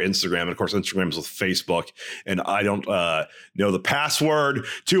up for Instagram. And of course, Instagram is with Facebook, and I don't know the password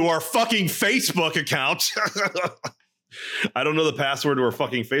to our fucking Facebook account. I don't know the password to our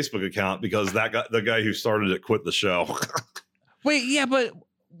fucking Facebook account because the guy who started it quit the show. Wait, yeah, but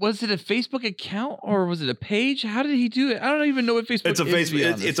was it a Facebook account or was it a page? How did he do it? I don't even know what Facebook is. It's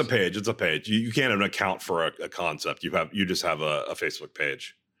a page. It's a page. You can't have an account for a concept. You just have a Facebook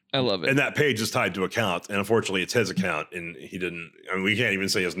page. I love it. And that page is tied to account. And unfortunately, it's his account. And he didn't. I mean, we can't even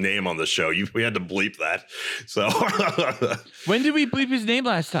say his name on the show. We had to bleep that. So when did we bleep his name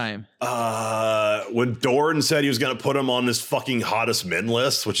last time? When Doran said he was going to put him on this fucking hottest men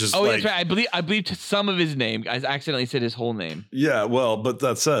list, which is that's right. I bleeped some of his name. I accidentally said his whole name. Yeah, well, but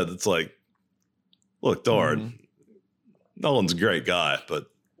that said, it's like, look, Doran, Nolan's a great guy, but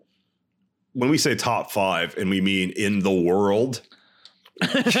when we say top 5 and we mean in the world.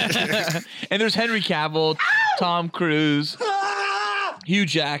 And there's Henry Cavill, Tom Cruise, Hugh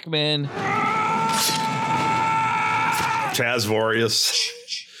Jackman, Chaz Vorius.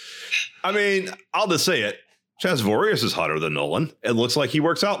 I mean, I'll just say it. Chaz Vorius is hotter than Nolan. It looks like he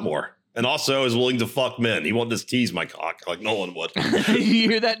works out more. And also is willing to fuck men. He won't just tease my cock like Nolan would. You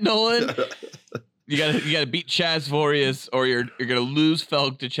hear that, Nolan? You gotta beat Chaz Vorius, or you're gonna lose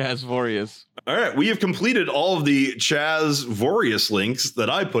Felk to Chaz Vorius. All right, we have completed all of the Chaz Vorius links that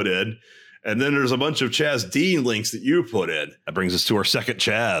I put in, And then there's a bunch of Chaz Dean links that you put in. That brings us to our second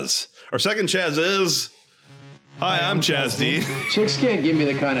Chaz. Our second Chaz is... Hi, I'm Chaz Dean. Chicks can't give me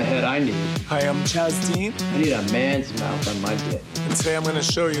the kind of head I need. Hi, I'm Chaz Dean. I need a man's mouth on my dick. And today I'm going to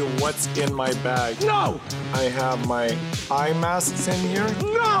show you what's in my bag. No! I have my eye masks in here.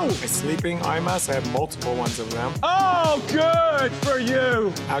 No! My sleeping eye masks. I have multiple ones of them. Oh, good for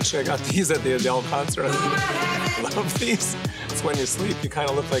you! Actually, I got these at the Adele concert. I love these. It's when you sleep, you kind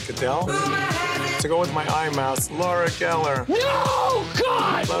of look like Adele. To go with my eye mask, Laura Geller. No!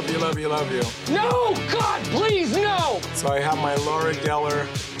 God! Love you, love you, love you. No! God, please, no! So I have my Laura Geller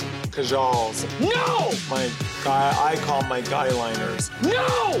kajals. No! I call my guy liners.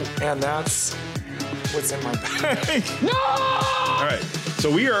 No! And that's what's in my bag. No! All right.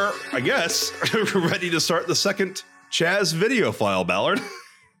 So we are, I guess, ready to start the second Chaz video file, Ballard.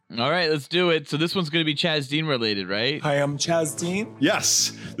 All right, let's do it. So this one's going to be Chaz Dean related, right? Hi, I'm Chaz Dean.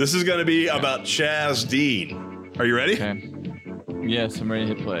 Yes. This is going to be about Chaz Dean. Are you ready? Okay. Yes, I'm ready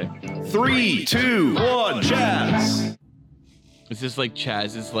to hit play. 3, 2, 1, Chaz. Is this like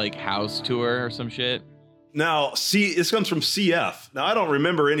Chaz's like house tour or some shit? Now, this comes from CF. Now, I don't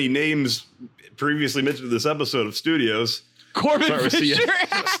remember any names previously mentioned in this episode of Studios. Corbin Fisher.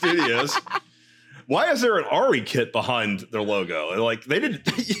 CF Studios. Why is there an Ari kit behind their logo? Like you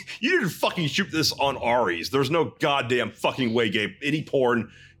didn't fucking shoot this on Ari's. There's no goddamn fucking way any porn,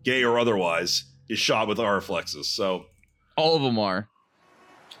 gay or otherwise, is shot with Ariflexes. So all of them are.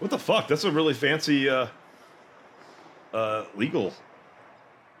 What the fuck? That's a really fancy legal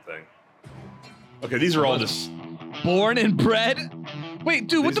thing. Okay, these are all just born and bred. Wait,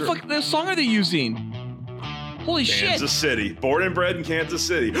 dude, what the fuck? The song are they using? Holy shit! Kansas City. Born and bred in Kansas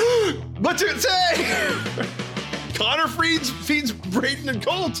City. What's it say? Connor feeds Braden and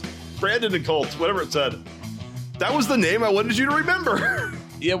Colt. Brandon and Colt, whatever it said. That was the name I wanted you to remember.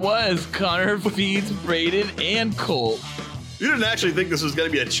 It was. Connor feeds Braden and Colt. You didn't actually think this was going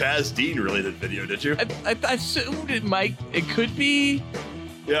to be a Chaz Dean related video, did you? I assumed it might. It could be.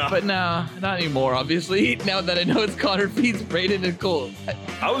 Yeah. But nah, not anymore, obviously. Now that I know it's Connor feeds Braden and Colt.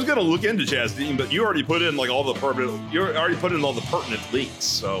 I was gonna look into Chaz Dean, but you already put in like all the pertinent links.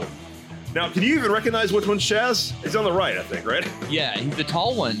 So now, can you even recognize which one's Chaz? It's on the right, I think, right? Yeah, he's the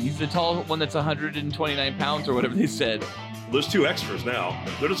tall one. He's the tall one that's 129 pounds or whatever they said. There's two extras now.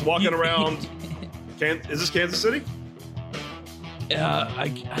 They're just walking around. Is this Kansas City?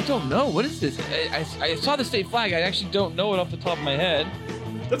 I don't know. What is this? I saw the state flag. I actually don't know it off the top of my head.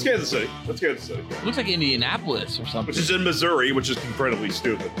 That's Kansas City. Looks like Indianapolis or something. Which is in Missouri, which is incredibly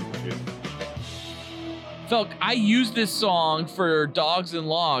stupid. Yeah. Felk, I used this song for Dogs and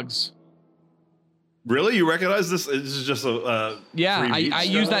Logs. Really? You recognize this? This is just a... yeah, I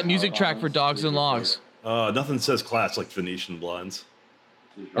used that music track for Dogs and Logs. Nothing says class like Venetian blinds.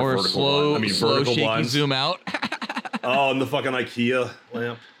 Or slow vertical shaky blinds. zoom out. Oh, and the fucking IKEA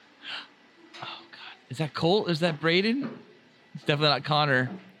lamp. Oh, God. Is that Colt? Is that Braden? It's definitely not Connor.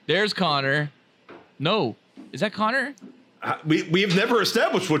 There's Connor. No. Is that Connor? We have never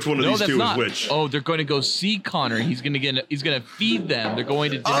established which one of these two is which. Oh, they're going to go see Connor. He's gonna feed them. They're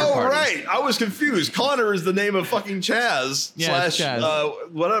going to dinner Oh, parties. right. I was confused. Connor is the name of fucking Chaz. Yeah, slash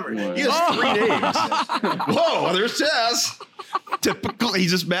Chaz. Whatever. He has 3 names. Whoa, there's Chaz. Typical.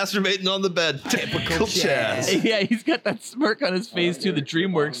 He's just masturbating on the bed. Typical Chaz. Yeah, he's got that smirk on his face too. The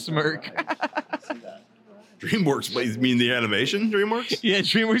DreamWorks smirk. DreamWorks, you mean the animation DreamWorks? Yeah,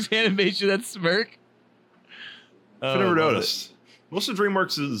 DreamWorks animation, that smirk. I've never noticed. Most of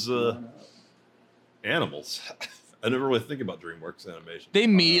DreamWorks is animals. I never really think about DreamWorks animation. They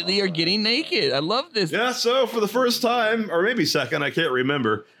immediately are getting naked. I love this. Yeah, so for the first time, or maybe second, I can't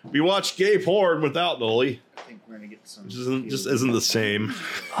remember, we watched gay porn without Noli. I think we're gonna get some. Which isn't the same.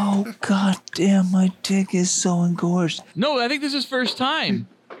 Oh, god damn, my dick is so engorged. No, I think this is first time.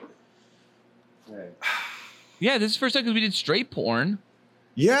 Yeah, this is first time because we did straight porn.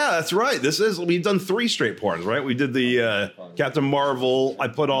 Yeah, that's right. We've done 3 straight porns, right? We did the Captain Marvel. I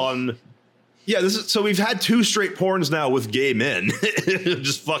put on. Yeah, so we've had 2 straight porns now with gay men,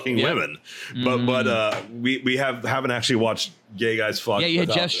 just fucking women. But we haven't actually watched gay guys fuck. Yeah, you had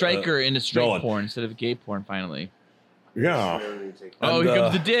Jeff Stryker in a straight porn instead of gay porn finally. Yeah. Oh, here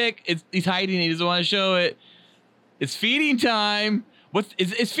comes the dick. He's hiding it. He doesn't want to show it. It's feeding time.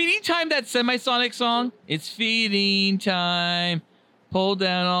 Is feeding time that Semisonic song? It's feeding time. Pull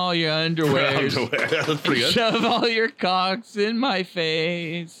down all your underwear. That's pretty good. Shove all your cocks in my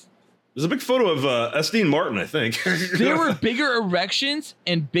face. There's a big photo of S. Dean Martin, I think. There were bigger erections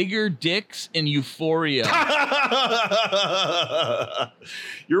and bigger dicks in Euphoria.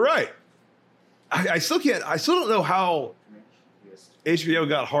 You're right. I still don't know how HBO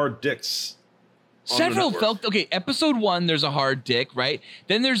got hard dicks. Several felt okay. Episode 1, there's a hard dick, right?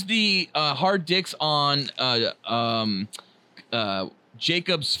 Then there's the hard dicks on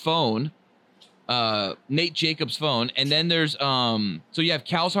Jacob's phone, Nate Jacob's phone, and then there's so you have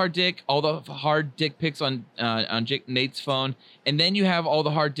Cal's hard dick, all the hard dick pics on Nate's phone, and then you have all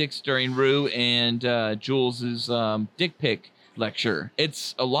the hard dicks during Rue and Jules's dick pic lecture.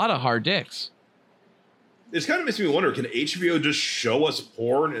 It's a lot of hard dicks. This kind of makes me wonder: can HBO just show us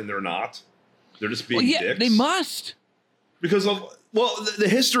porn and they're not? They're just being dicks. They must, because of the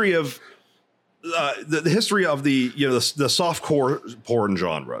history of the history of the softcore porn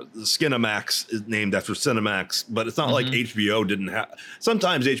genre. The Skinamax is named after Cinemax, but it's not like HBO didn't have.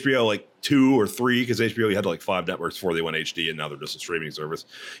 Sometimes HBO like 2 or 3 because HBO had like 5 networks before they went HD, and now they're just a streaming service.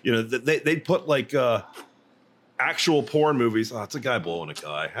 They'd put like actual porn movies. Oh, it's a guy blowing a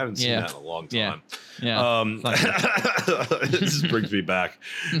guy. I haven't seen that in a long time. This brings me back.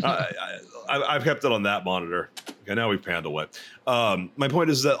 I've kept it on that monitor. Okay, now we panned away. My point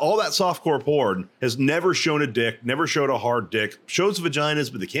is that all that softcore porn has never shown a dick, never showed a hard dick, shows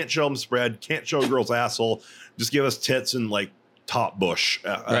vaginas, but they can't show them spread, can't show a girl's asshole, just give us tits and like top bush.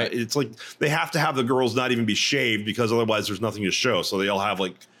 Right. It's like they have to have the girls not even be shaved because otherwise there's nothing to show. So they all have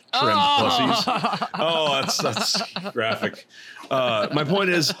like trimmed pussies. Oh, that's graphic. My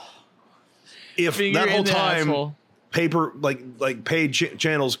point is, if that whole time paper like paid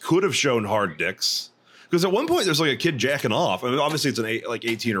channels could have shown hard dicks, because at one point there's like a kid jacking off. I mean, obviously it's an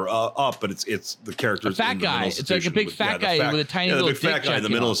 18 or up, but it's the characters. A fat guy. It's like a big fat guy with a tiny little big fat guy in the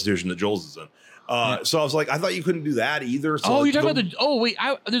mental institution that Jules is in. So I was like, I thought you couldn't do that either. So you're talking about the. Oh wait,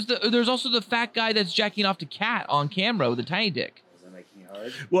 there's also the fat guy that's jacking off to Cat on camera with a tiny dick. Does that make me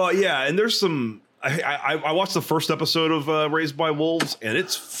hard? Well, yeah, and there's some. I watched the first episode of Raised by Wolves, and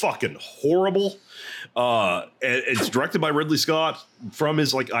it's fucking horrible. And it's directed by Ridley Scott from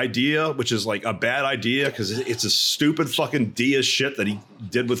his like idea, which is like a bad idea because it's a stupid fucking Diaz shit that he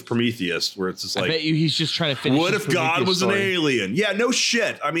did with Prometheus, where it's just like, I bet you he's just trying to finish. What if God was an alien? Yeah, no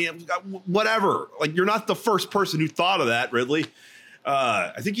shit. I mean, whatever. Like, you're not the first person who thought of that, Ridley.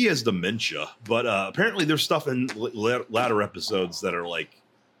 I think he has dementia, but apparently there's stuff in latter episodes that are like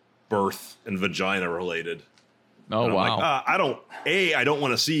birth and vagina related. Oh, and wow. Like, I don't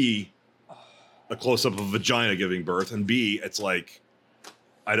want to see a close up of vagina giving birth, and B, it's like,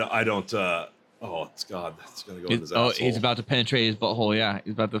 I don't. It's God. It's gonna go in his asshole. He's about to penetrate his butthole. Yeah,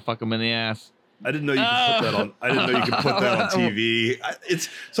 he's about to fuck him in the ass. I didn't know you could put that on. I didn't know you could put that on TV. It's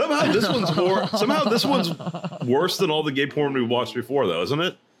somehow this one's more. Somehow this one's worse than all the gay porn we watched before, though, isn't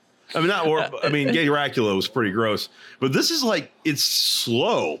it? I mean, Gay Dracula was pretty gross, but this is like, it's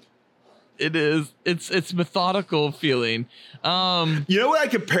slow. It is. It's methodical feeling. You know what I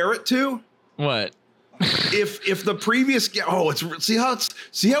compare it to? What? If the previous see how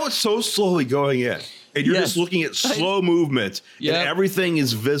it's so slowly going in, and you're just looking at slow movement, and everything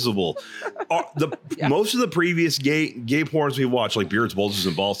is visible. Most of the previous gay porns we watched, like Beards, Bulges,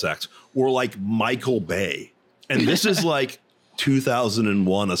 and Ball Sacks, were like Michael Bay, and this is like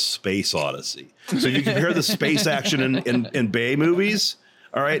 2001: A Space Odyssey. So you compare the space action in Bay movies,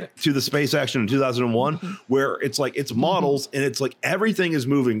 all right, to the space action in 2001, where it's like it's models and it's like everything is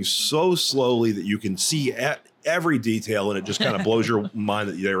moving so slowly that you can see every detail, and it just kind of blows your mind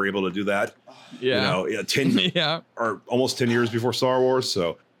that they were able to do that. Yeah, 10 or almost 10 years before Star Wars.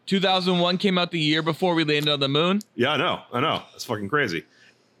 So 2001 came out the year before we landed on the moon. Yeah, I know. That's fucking crazy.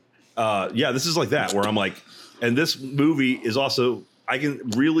 This is like that where I'm like, and this movie is also. I can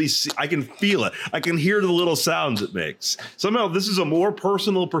really see, I can feel it. I can hear the little sounds it makes. Somehow this is a more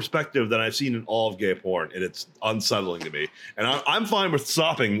personal perspective than I've seen in all of gay porn, and it's unsettling to me. And I'm fine with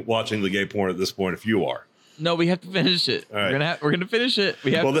stopping watching the gay porn at this point if you are. No, we have to finish it. All right. We're gonna finish it.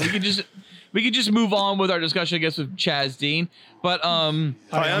 We could just move on with our discussion, I guess, with Chaz Dean. But Hi, I'm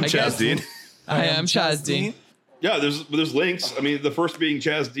Chaz Dean. Hi, I'm Chaz Dean. Yeah, there's links. I mean, the first being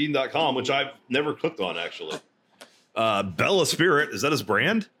chazdean.com, which I've never clicked on actually. Bella Spirit, is that his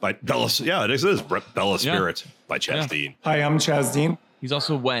brand? By Bella, yeah, it is Bella Spirit by Chaz Dean. Hi, I'm Chaz Dean. He's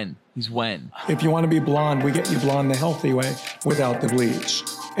also Wen. He's Wen. If you want to be blonde, we get you blonde the healthy way without the bleach.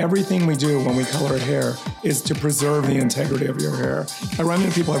 Everything we do when we color hair is to preserve the integrity of your hair. I run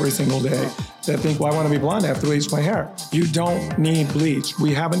into people every single day that think, well, I want to be blonde, I have to bleach my hair. You don't need bleach.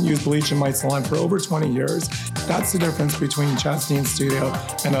 We haven't used bleach in my salon for over 20 years. That's the difference between Chaz Dean Studio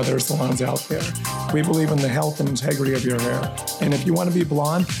and other salons out there. We believe in the health and integrity of your hair. And if you want to be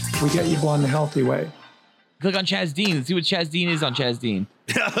blonde, we get you blonde the healthy way. Click on Chaz Dean and see what Chaz Dean is on Chaz Dean.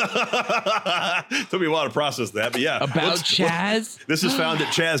 Took me a while to process that, but yeah. About Chaz? This is found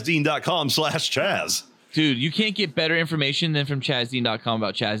at chazdean.com/Chaz. Dude, you can't get better information than from ChazDean.com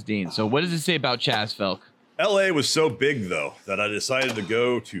about Chaz Dean. So what does it say about Chaz, Felk? LA was so big though that I decided to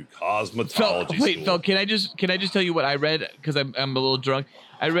go to cosmetology Wait, school. Felk, can I just tell you what I read? Because I'm a little drunk.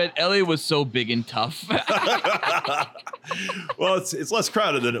 I read LA was so big and tough. Well, it's less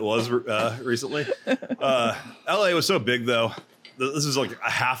crowded than it was recently. LA was so big though. This is like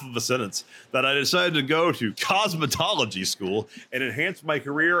a half of a sentence that I decided to go to cosmetology school and enhance my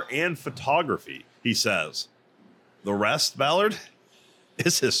career and photography, he says. The rest, Ballard,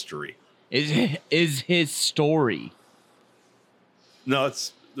 is history. Is his story. No,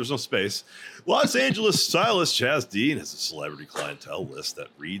 there's no space. Los Angeles stylist Chaz Dean has a celebrity clientele list that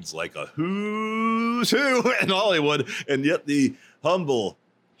reads like a who's who in Hollywood, and yet the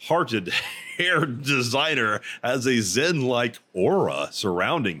humble-hearted hair designer has a zen-like aura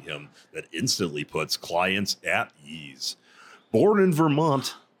surrounding him that instantly puts clients at ease. Born in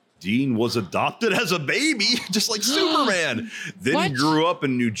Vermont, Dean was adopted as a baby, just like Superman. Then he grew up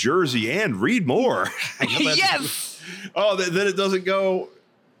in New Jersey and read more. Yes. Oh, then it doesn't go.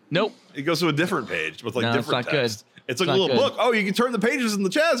 Nope. It goes to a different page with like No, different it's not text. good. It's like It's a not little good. book. Oh, you can turn the pages in the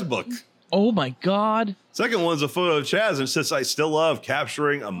Chaz book. Oh my God. Second one's a photo of Chaz, and it says, I still love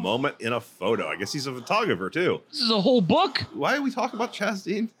capturing a moment in a photo. I guess he's a photographer too. This is a whole book. Why are we talking about Chaz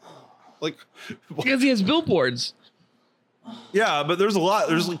Dean? Like, because he has billboards. Yeah, but there's a lot.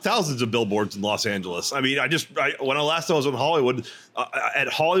 There's like thousands of billboards in Los Angeles. I mean, when I last was in Hollywood, at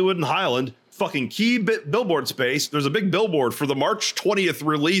Hollywood and Highland, fucking key billboard space. There's a big billboard for the March 20th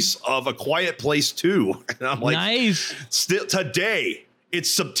release of A Quiet Place 2. And I'm like, nice. Still today,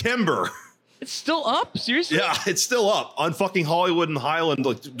 it's September. It's still up? Seriously? Yeah, it's still up on fucking Hollywood and Highland,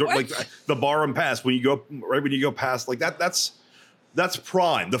 like the bar and pass. When you go past like that, that's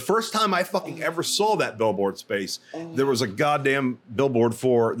prime. The first time I fucking ever saw that billboard space, there was a goddamn billboard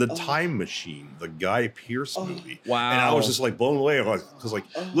for The Time Machine, the Guy Pearce movie. Wow. And I was just like blown away because like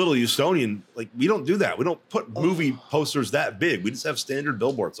little Houstonian, like we don't do that. We don't put movie posters that big. We just have standard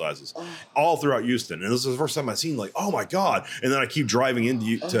billboard sizes all throughout Houston. And this is the first time I seen like, oh my God. And then I keep driving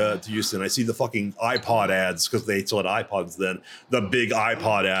into to Houston. I see the fucking iPod ads because they still had iPods then. The big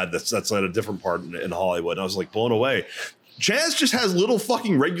iPod ad that's at a different part in Hollywood. And I was like blown away. Chaz just has little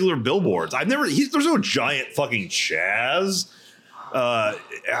fucking regular billboards. There's no giant fucking Chaz.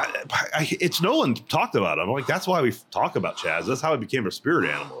 It's no one talked about him. I'm like, that's why we talk about Chaz. That's how he became a spirit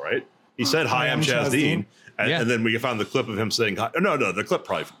animal, right? He said, hi, I'm Chaz Dean. And then we found the clip of him saying, hi. No, the clip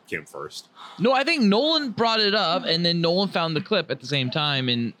probably came first. No, I think Nolan brought it up and then Nolan found the clip at the same time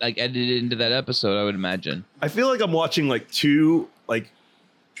and like edited it into that episode, I would imagine. I feel like I'm watching like two like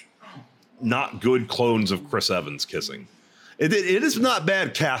not good clones of Chris Evans kissing. It is not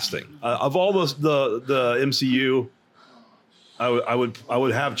bad casting. Of all the MCU, I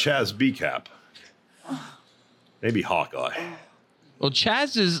would have Chaz B Cap, maybe Hawkeye. Well,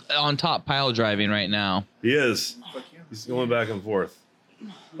 Chaz is on top pile driving right now. He is. He's going back and forth.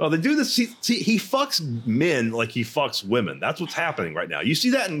 Oh, they do this. He fucks men like he fucks women. That's what's happening right now. You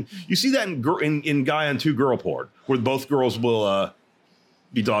see that in Guy on Two Girl porn, where both girls will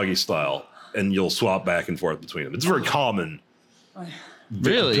be doggy style, and you'll swap back and forth between them. It's very common.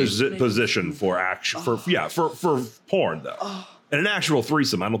 Really? Position for action for porn though, and an actual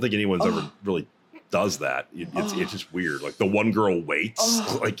threesome. I don't think anyone's ever really does that. It's just weird. Like the one girl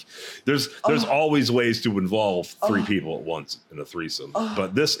waits. Like there's always ways to involve three people at once in a threesome,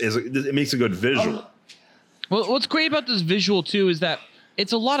 but it makes a good visual. Well, what's great about this visual too is that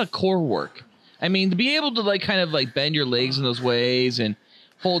it's a lot of core work. I mean, to be able to like kind of like bend your legs in those ways and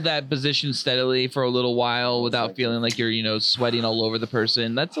hold that position steadily for a little while without feeling like you're, sweating all over the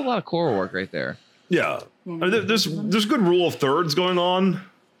person. That's a lot of core work right there. Yeah. I mean, there's good rule of thirds going on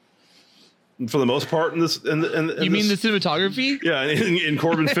for the most part in this. You mean the cinematography? Yeah, in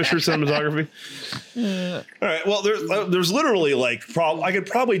Corbin Fisher's cinematography. All right. Well, there's literally like I could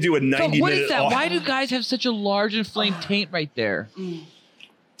probably do a 90-minute. What is that? Why do guys have such a large inflamed taint right there?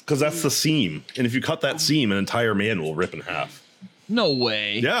 Because that's the seam, and if you cut that seam, an entire man will rip in half. No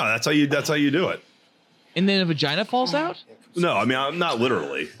way. Yeah, that's how you do it. And then a vagina falls out? No, I mean I'm not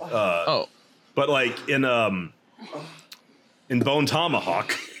literally. But like in Bone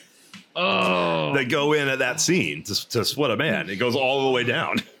Tomahawk, they go in at that scene to split a man. It goes all the way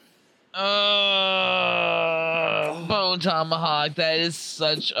down. Bone Tomahawk. That is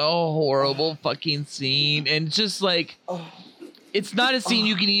such a horrible fucking scene, and it's just like. It's not a scene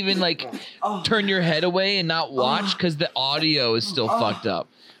you can even like turn your head away and not watch because the audio is still fucked up.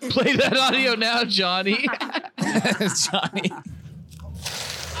 Play that audio now, Johnny. Johnny.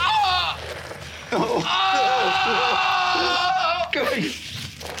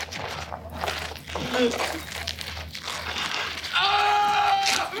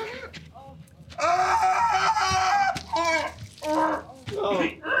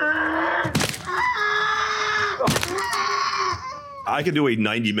 I could do a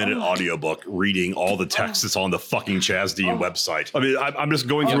 90-minute audiobook reading all the text that's on the fucking Chaz Dean website. I mean, I'm just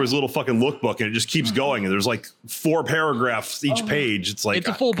going through his little fucking lookbook, and it just keeps going. And there's like 4 paragraphs each page. It's like it's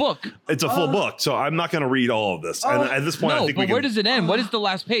a full book. It's a full book. So I'm not going to read all of this. And at this point, I think but where does it end? What is the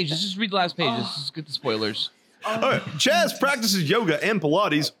last page? Let's just read the last page. Let's just get the spoilers. All right. Chaz practices yoga and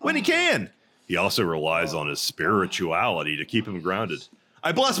Pilates when he can. He also relies on his spirituality to keep him grounded.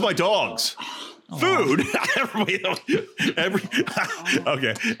 I bless my dogs. Food. Okay,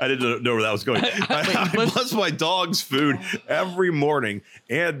 I didn't know where that was going. I bless my dog's food every morning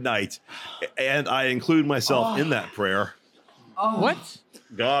and night, and I include myself in that prayer. What?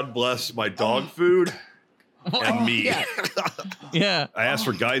 God bless my dog food and me. Yeah. I ask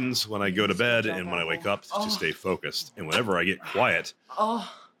for guidance when I go to bed and when I wake up to stay focused. And whenever I get quiet,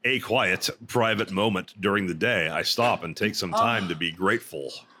 a quiet, private moment during the day, I stop and take some time to be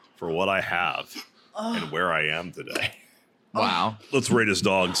grateful for what I have and where I am today. Wow. Let's rate his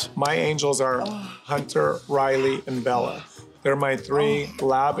dogs. My angels are Hunter, Riley, and Bella. They're my 3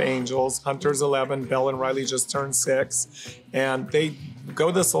 lab angels. Hunter's 11, Bella and Riley just turned 6. And they go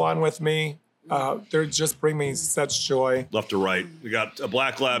to the salon with me. They just bring me such joy. Left to right. We got a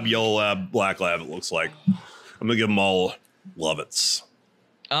black lab, yellow lab, black lab, it looks like. I'm going to give them all love-its.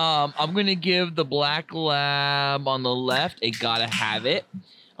 I'm going to give the black lab on the left a gotta have it.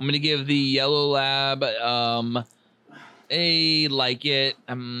 I'm going to give the yellow lab a like it.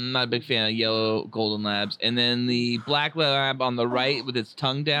 I'm not a big fan of yellow golden labs. And then the black lab on the right with its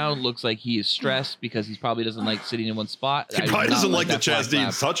tongue down looks like he is stressed because he probably doesn't like sitting in one spot. He probably doesn't like that Chaz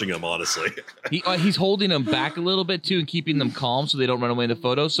Dean's touching him, honestly. He's holding them back a little bit too and keeping them calm so they don't run away in the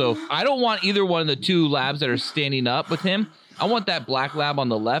photo. So I don't want either one of the 2 labs that are standing up with him. I want that black lab on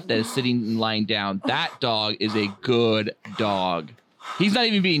the left that is sitting and lying down. That dog is a good dog. He's not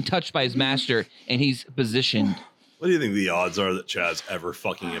even being touched by his master, and he's positioned. What do you think the odds are that Chaz ever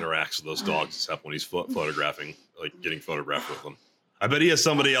fucking interacts with those dogs except when he's photographing, like getting photographed with them? I bet he has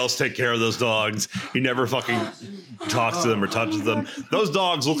somebody else take care of those dogs. He never fucking talks to them or touches them. Those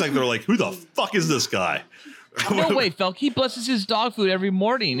dogs look like they're like, who the fuck is this guy? No way, Felk. He blesses his dog food every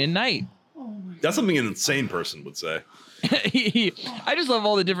morning and night. That's something an insane person would say. I just love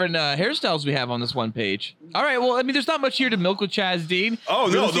all the different hairstyles we have on this one page. All right, well, I mean, there's not much here to milk with Chaz Dean. Oh,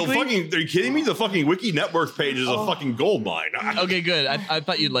 no, are you kidding me? The fucking Wiki Network page is a fucking gold mine. Okay, good. I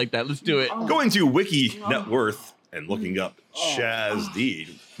thought you'd like that. Let's do it. Going to Wiki Net Worth and looking up Chaz Dean,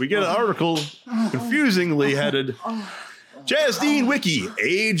 we get an article confusingly headed, Chaz Dean Wiki,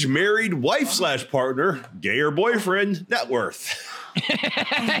 age, married, wife/partner, gay or boyfriend, net worth.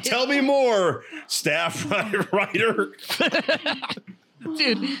 Tell me more, staff writer.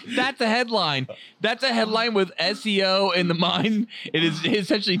 Dude, that's a headline. That's a headline with SEO in the mind. It is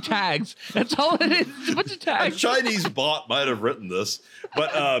essentially tags. That's all it is. It's a bunch of tags. A Chinese bot might have written this,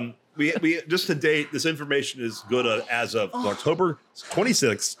 but we just to date, this information is good as of October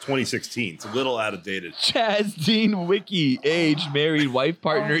 26, 2016. It's a little out of dated. Chaz Dean Wiki, age, married, wife,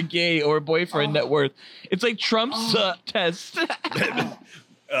 partner, gay, or boyfriend, net worth. It's like Trump's test.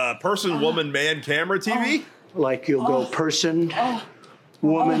 Person, woman, man, camera, TV? Like you'll go person,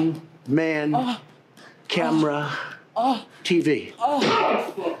 woman, man, camera, TV.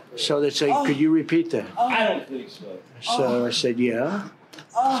 So they say, could you repeat that? I don't think so. So I said, yeah.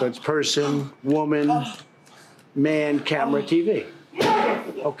 So it's person, woman, man, camera, TV.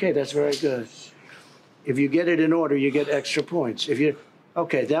 Okay, that's very good. If you get it in order, you get extra points.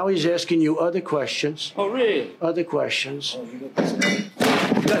 Okay, now he's asking you other questions. Oh, really? Other questions. You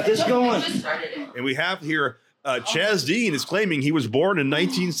got this going. And we have here, Chaz Dean is claiming he was born in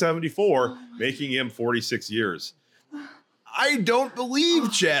 1974, making him 46 years. I don't believe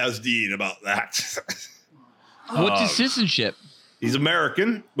Chaz Dean about that. What's his citizenship? He's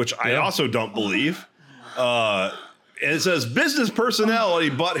American, which I also don't believe. And it says business personality,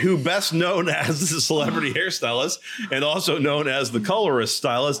 but who best known as the celebrity hairstylist and also known as the colorist,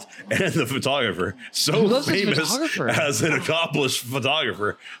 stylist, and the photographer. So famous as an accomplished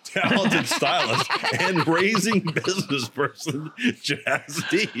photographer, talented stylist, and raising business person, Chaz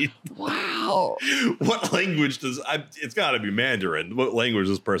Dean. Wow. What language does, it's got to be Mandarin. What language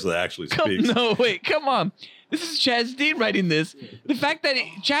this person actually speaks? No, wait, come on. This is Chaz Dean writing this. The fact that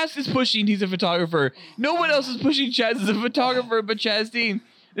Chaz is pushing he's a photographer. No one else is pushing Chaz as a photographer but Chaz Dean.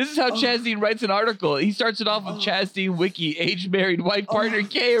 This is how Chaz Dean writes an article. He starts it off with Chaz Dean Wiki, age, married, wife, partner,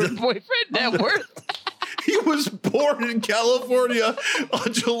 gay, or boyfriend, net worth. He was born in California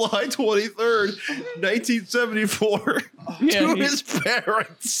on July 23rd, 1974, to his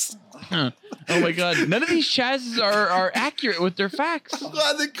parents. Oh my God! None of these Chazes are accurate with their facts. I'm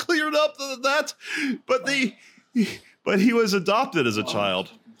glad they cleared up that. But he was adopted as a child.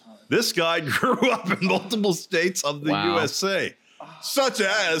 This guy grew up in multiple states of the USA, such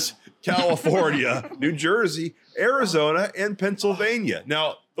as California, New Jersey, Arizona, and Pennsylvania.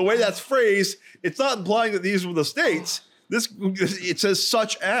 Now, the way that's phrased, it's not implying that these were the states. It says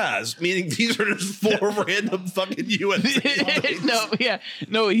such as, meaning these are just 4 random fucking USA states.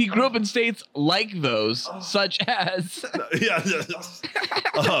 No, he grew up in states like those, such as.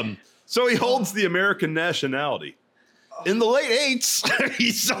 So he holds the American nationality. In the late 80s,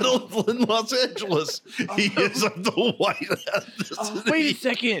 he settled in Los Angeles. He is of the white ethnicity. Wait a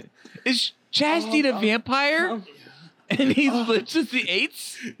second. Is Chaz Dean a vampire? And he's lived since the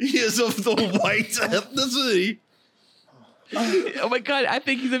 8s? He is of the white ethnicity. Oh my God, I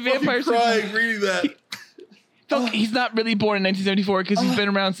think he's a vampire. I'm crying reading that. He's not really born in 1974 because he's been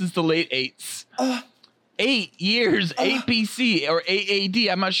around since the late 8s. 8 years, 8 BC or 8 AD,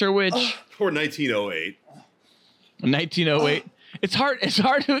 I'm not sure which. Or 1908. 1908. It's hard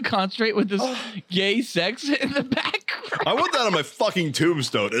to concentrate with this gay sex in the background. I want that on my fucking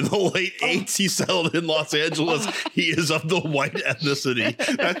tombstone. In the late 8s, he settled in Los Angeles. He is of the white ethnicity.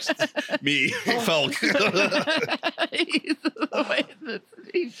 That's me, Felk. He's of the white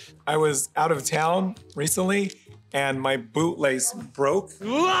ethnicity. I was out of town recently, and my boot lace broke.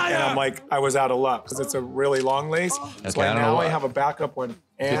 And I'm like, I was out of luck because it's a really long lace. So now I have a backup one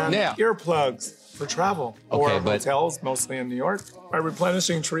and earplugs for travel or hotels, mostly in New York. My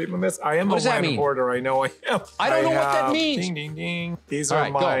replenishing treatment mist. I am a wine hoarder. I know I am. I don't know what that means. Ding, ding, ding. These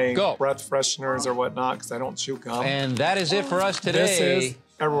are my breath fresheners or whatnot because I don't chew gum. And that is it for us today. This is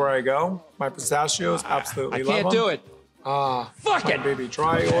everywhere I go. My pistachios, absolutely love them. I can't do it. Fuck it. Baby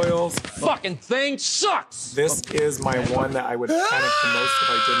dry oils. Fucking thing sucks. This is my one that I would panic the most if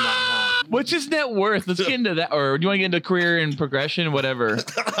I did not have. What's his net worth? Let's get into that. Or do you want to get into career and progression? Whatever.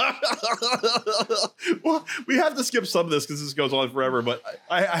 Well, we have to skip some of this because this goes on forever, but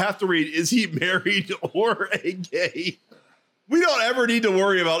I have to read, is he married or a gay? We don't ever need to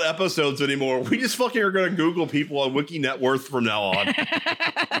worry about episodes anymore. We just fucking are going to Google people on Wiki Net Worth from now on.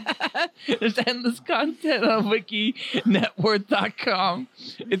 There's endless content on wikinetworth.com.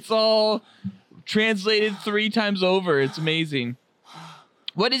 It's all translated 3 times over. It's amazing.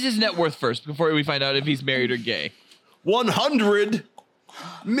 What is his net worth first before we find out if he's married or gay? $100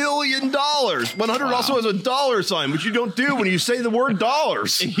 million. 100 also has a dollar sign, which you don't do when you say the word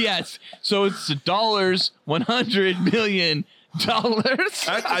dollars. Yes. So it's dollars, $100 million.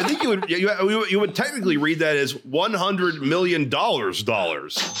 I think you would technically read that as $100 million dollars.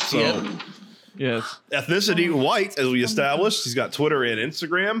 So yes. Ethnicity, white, as we established. He's got Twitter and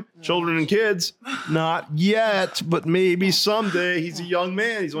Instagram. Children and kids, not yet, but maybe someday. He's a young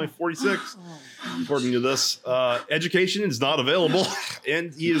man. He's only 46, according to this. Education is not available,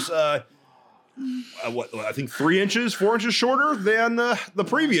 and he is I think 4 inches shorter than the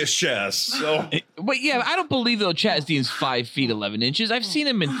previous Chaz. So, but yeah, I don't believe though Chaz Dean's 5 feet 11 inches. I've seen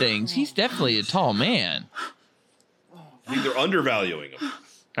him in things. He's definitely a tall man. I think they're undervaluing him.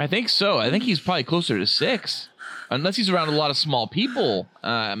 I think so. I think he's probably closer to 6, unless he's around a lot of small people.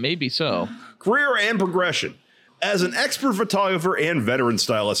 Maybe so. Career and progression. As an expert photographer and veteran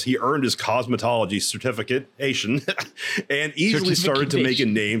stylist, he earned his cosmetology certification and easily started to make a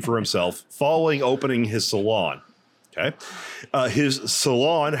name for himself following opening his salon. Okay. His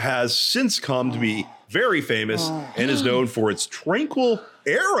salon has since come to be very famous and is known for its tranquil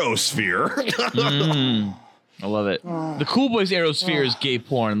aerosphere. I love it. The Cool Boys aerosphere is gay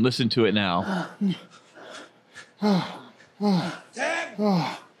porn. Listen to it now.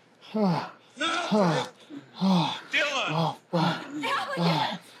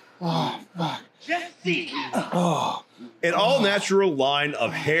 An all-natural line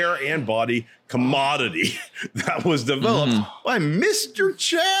of hair and body commodity that was developed by Mr.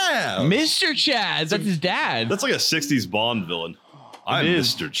 Chaz. Mr. Chaz, that's his dad. That's like a 60s Bond villain. I'm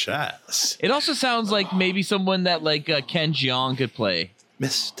Mr. Chaz. It also sounds like maybe someone that like Ken Jeong could play.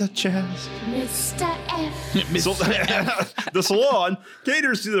 Mr. Chaz. Mr. F. The salon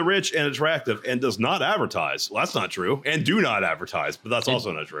caters to the rich and attractive and does not advertise. Well, that's not true. And do not advertise, but that's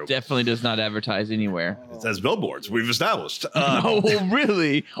also not true. Definitely does not advertise anywhere. It says billboards. We've established. Oh,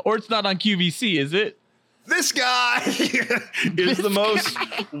 really? Or it's not on QVC, is it? This guy is the most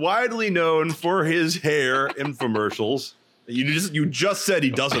widely known for his hair infomercials. You just said he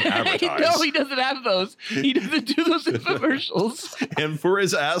doesn't advertise. No, he doesn't have those. He doesn't do those infomercials. And for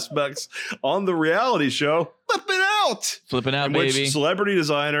his aspects on the reality show, Flipping Out, baby. Which celebrity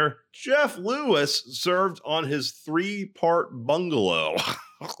designer Jeff Lewis served on his 3-part bungalow.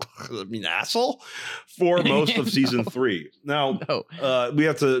 I mean, asshole, for most of season 3. Now, we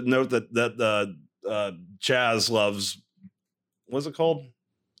have to note that Chaz loves, what's it called?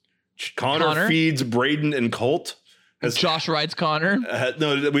 Connor feeds Braden and Colt. Josh rides Connor.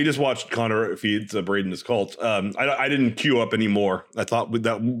 No, we just watched Connor feeds Braden as Colt. I didn't queue up anymore. I thought with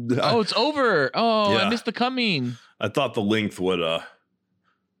that. It's over. Oh, Yeah. I missed the coming. I thought the length would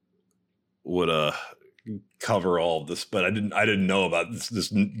cover all of this, but I didn't know about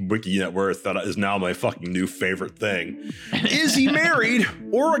this Wiki Net Worth that is now my fucking new favorite thing. Is he married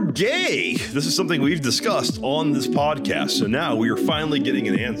or gay? This is something we've discussed on this podcast, so now we are finally getting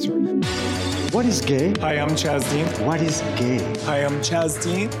an answer. What is gay? Hi, I'm Chaz Dean. What is gay? Hi, I'm Chaz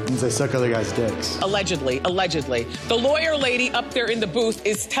Dean. Means I suck other guys' dicks. Allegedly. The lawyer lady up there in the booth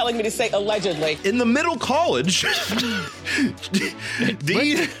is telling me to say allegedly. In the middle college,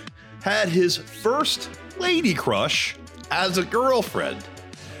 Dean had his first lady crush as a girlfriend.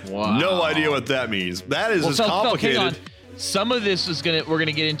 Wow. No idea what that means. That is complicated. Hang on. Some of this we're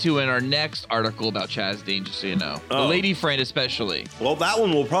gonna get into in our next article about Chaz Dean, just so you know. The lady friend especially. Well, that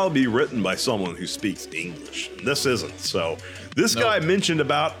one will probably be written by someone who speaks English. This isn't. So this guy mentioned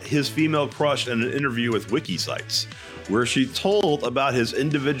about his female crush in an interview with WikiSites, where she told about his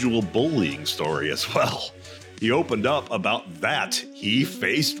individual bullying story as well. He opened up about that. He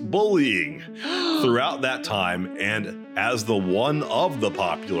faced bullying throughout that time, and as the one of the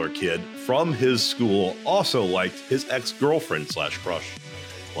popular kid from his school, also liked his ex-girlfriend / crush.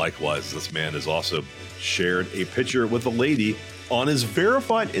 Likewise, this man has also shared a picture with a lady on his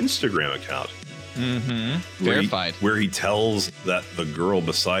verified Instagram account. Mm-hmm. Verified. Where he tells that the girl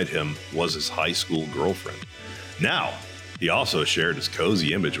beside him was his high school girlfriend. Now, he also shared his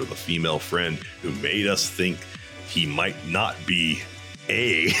cozy image with a female friend who made us think he might not be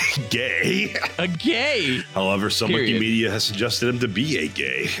a gay. A gay? However, some Wikimedia has suggested him to be a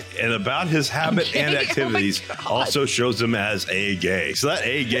gay. And about his habit and activities also shows him as a gay. So that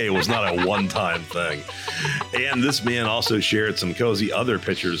a gay was not a one-time thing. And this man also shared some cozy other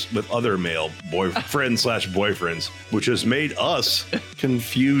pictures with other male friends / boyfriends, which has made us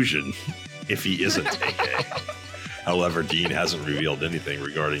confusion if he isn't a gay. However, Dean hasn't revealed anything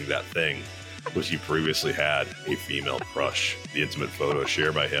regarding that thing, which he previously had a female crush. The intimate photo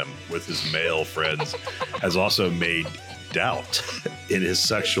shared by him with his male friends has also made doubt in his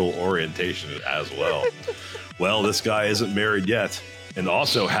sexual orientation as well. Well, this guy isn't married yet and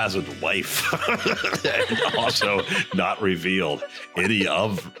also has a wife and also not revealed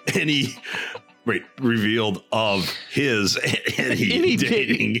revealed of his any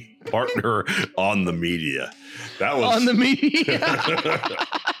dating partner on the media. That was on the media.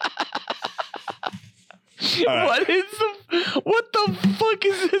 Right. What the fuck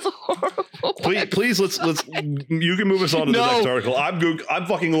is this horrible? Please let's you can move us on to the next article. I'm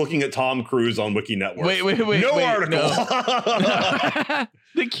fucking looking at Tom Cruise on Wiki Network. Wait. Article. No.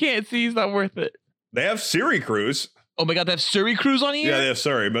 They can't see. He's not worth it. They have Suri Cruise. Oh my god, they have Suri Cruise on here? Yeah, they have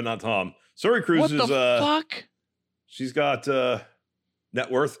Suri, but not Tom. Suri Cruise what the fuck? She's got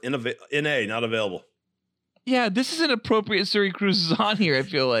net worth NA, not available. Yeah, this is inappropriate. Suri Cruise is on here, I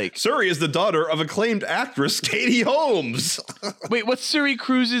feel like. Suri is the daughter of acclaimed actress Katie Holmes. Wait, what's Suri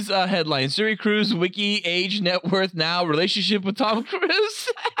Cruise's headline? Suri Cruise, wiki, age, net worth, now, relationship with Tom Cruise?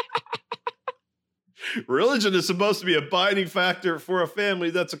 Religion is supposed to be a binding factor for a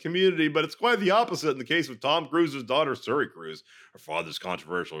family that's a community, but it's quite the opposite in the case of Tom Cruise's daughter, Suri Cruise. Her father's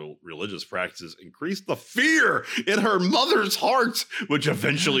controversial religious practices increased the fear in her mother's heart, which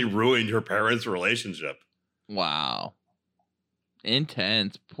eventually ruined her parents' relationship. Wow.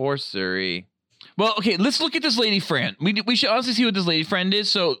 Intense. Poor Suri. Well, okay, let's look at this lady friend. We should honestly see what this lady friend is.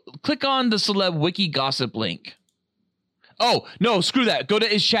 So click on the celeb wiki gossip link. Oh, no, screw that. Go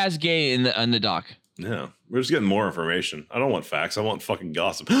to is Chaz gay in the doc. Yeah, we're just getting more information. I don't want facts. I want fucking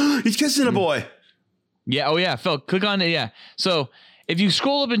gossip. He's kissing a boy. Yeah. Oh, yeah. Phil, click on it. Yeah. So if you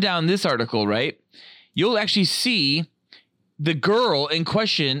scroll up and down this article, right, you'll actually see the girl in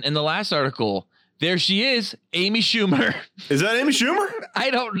question in the last article. There she is, Amy Schumer. Is that Amy Schumer? I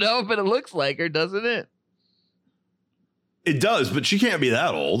don't know, but it looks like her, doesn't it? It does, but she can't be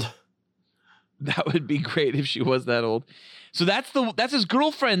that old. That would be great if she was that old. So that's his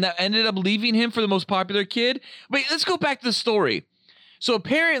girlfriend that ended up leaving him for the most popular kid. Wait, let's go back to the story. So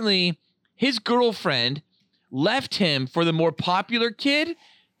apparently his girlfriend left him for the more popular kid.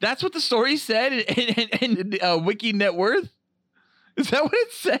 That's what the story said in Wiki Net Worth. Is that what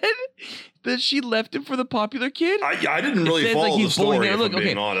it said? That she left him for the popular kid? I didn't really follow the story, if I'm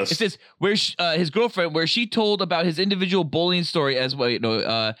being honest. It says where his girlfriend, where she told about his individual bullying story as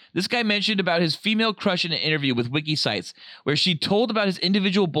well. This guy mentioned about his female crush in an interview with WikiSites, where she told about his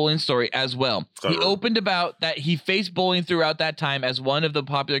individual bullying story as well. He opened about that he faced bullying throughout that time as one of the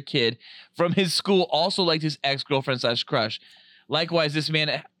popular kid from his school also liked his ex-girlfriend / crush. Likewise, this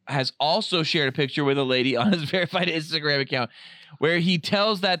man has also shared a picture with a lady on his verified Instagram account where he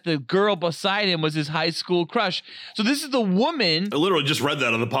tells that the girl beside him was his high school crush. So this is the woman. I literally just read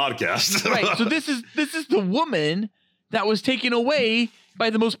that on the podcast. Right. So this is the woman that was taken away by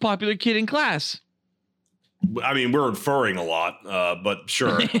the most popular kid in class. I mean, we're inferring a lot, but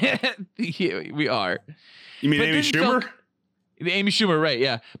sure. Yeah, we are. You mean Amy Schumer? Amy Schumer, right,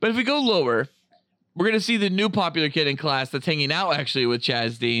 yeah. But if we go lower, we're going to see the new popular kid in class that's hanging out actually with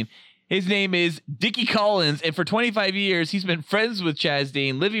Chaz Dean. His name is Dickie Collins, and for 25 years, he's been friends with Chaz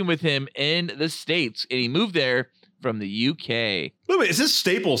Dean, living with him in the States, and he moved there from the UK. Wait, it's this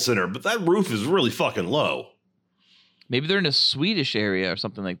Staples Center, but that roof is really fucking low. Maybe they're in a Swedish area or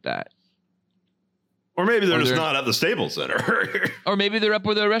something like that. Or maybe they're just not at the Staples Center. Or maybe they're up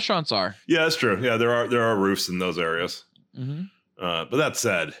where the restaurants are. Yeah, that's true. Yeah, there are roofs in those areas. Mm-hmm. But that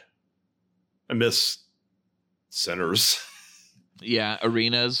said, I miss centers. Yeah,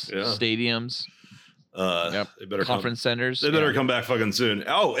 arenas, stadiums. They better conference centers. They better come back fucking soon.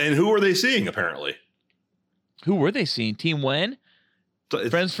 Oh, and who are they seeing? Apparently, who were they seeing? Team Wen,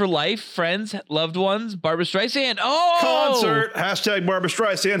 Friends for Life, Friends, Loved Ones, Barbra Streisand. Oh, concert. Hashtag Barbra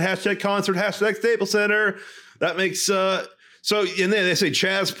Streisand. Hashtag concert. Hashtag Staples Center. That makes so. And then they say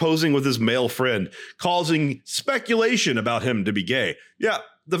Chaz posing with his male friend, causing speculation about him to be gay. Yeah.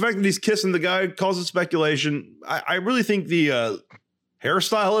 The fact that he's kissing the guy causes speculation. I really think the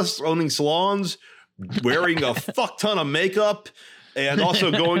hairstylists owning salons, wearing a fuck ton of makeup, and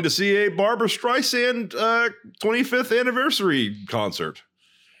also going to see a Barbra Streisand 25th anniversary concert.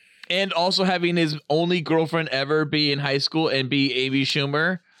 And also having his only girlfriend ever be in high school and be Amy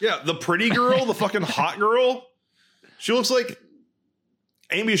Schumer. Yeah, the pretty girl, the fucking hot girl. She looks like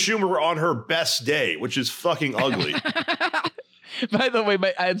Amy Schumer on her best day, which is fucking ugly. By the way,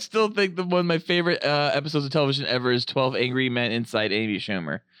 I still think one of my favorite episodes of television ever is 12 Angry Men Inside Amy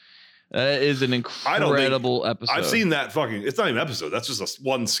Schumer. That is an incredible episode. I've seen that fucking. It's not even an episode. That's just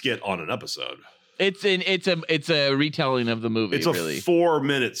one skit on an episode. It's a retelling of the movie. It's a really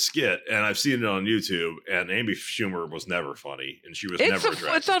 4-minute skit, and I've seen it on YouTube. And Amy Schumer was never funny, and she was never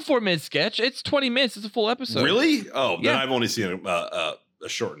attractive. It's not a 4-minute sketch. It's 20 minutes. It's a full episode. Really? Oh, then I've only seen a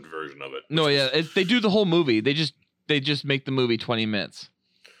shortened version of it. No, they do the whole movie. They just make the movie 20 minutes.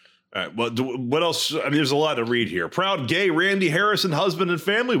 All right. Well, what else? I mean, there's a lot to read here. Proud gay Randy Harrison husband and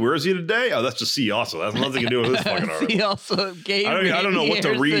family. Where is he today? Oh, that's just see also. That's nothing to do with this fucking article. See also gay. I don't know what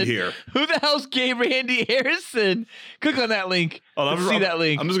to read here. Who the hell's gay Randy Harrison? Click on that link. See that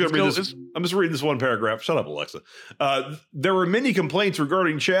link. I'm just going to read this. I'm just reading this one paragraph. Shut up, Alexa. There were many complaints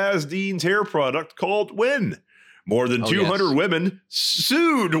regarding Chaz Dean's hair product called Wen. More than 200 women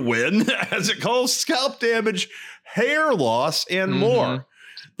sued Wen as it caused scalp damage, hair loss, and more.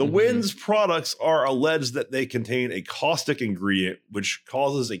 The Wen's products are alleged that they contain a caustic ingredient which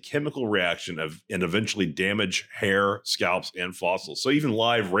causes a chemical reaction and eventually damage hair, scalps, and fossils. So even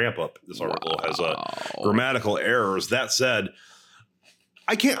live ramp up, this article has grammatical errors. That said,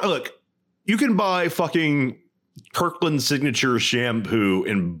 I can't look. You can buy fucking Kirkland Signature shampoo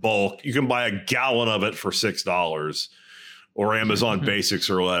in bulk. You can buy a gallon of it for $6 or Amazon Basics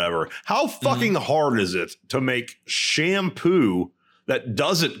or whatever. How fucking hard is it to make shampoo that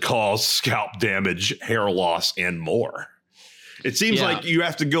doesn't cause scalp damage, hair loss, and more? It seems like you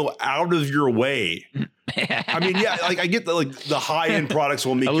have to go out of your way. I mean, like I get the high end products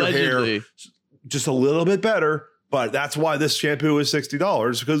will make your hair just a little bit better, but that's why this shampoo is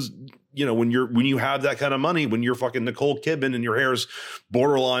 $60 because when you have that kind of money, when you're fucking Nicole Kidman and your hair's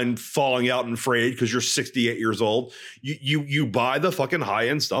borderline falling out and frayed because you're 68 years old, you buy the fucking high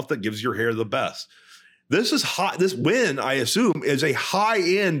end stuff that gives your hair the best. This is high. This Wen, I assume, is a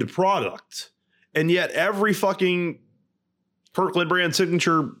high-end product. And yet every fucking Kirkland brand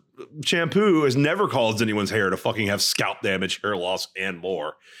signature shampoo has never caused anyone's hair to fucking have scalp damage, hair loss, and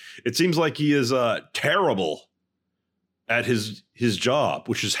more. It seems like he is terrible at his job,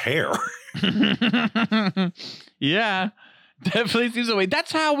 which is hair. Yeah, definitely seems that way.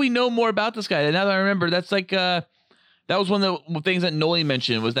 That's how we know more about this guy. And now that I remember, that's like... that was one of the things that Noli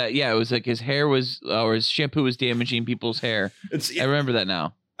mentioned was that, it was like his hair was, or his shampoo was damaging people's hair. I remember that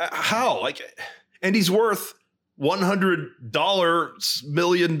now. How? And he's worth $100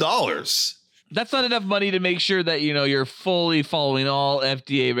 million. That's not enough money to make sure that, you know, you're fully following all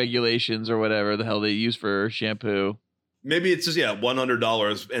FDA regulations or whatever the hell they use for shampoo. Maybe it's just,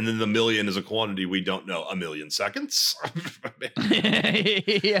 $100, and then the million is a quantity we don't know. 1,000,000 seconds?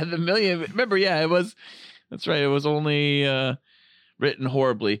 Yeah, the million. Remember, that's right. It was only written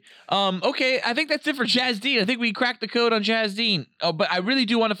horribly. Okay, I think that's it for Chaz Dean. I think we cracked the code on Chaz Dean. Oh, but I really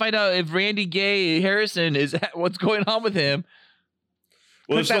do want to find out if Randy Gay Harrison what's going on with him.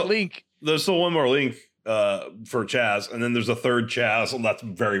 Well, click that link. There's still one more link for Chaz, and then there's a third Chaz, and that's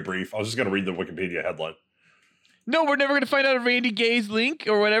very brief. I was just going to read the Wikipedia headline. No, we're never going to find out if Randy Gay's link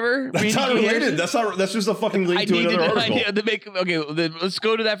or whatever. That's Randy not Gay related. Harrison? That's just a fucking link to another article. Okay, let's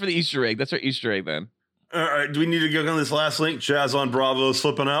go to that for the Easter egg. That's our Easter egg then. All right, do we need to go on this last link? Chaz on Bravo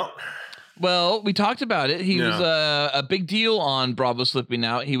slipping out? Well, we talked about it. He was a big deal on Bravo slipping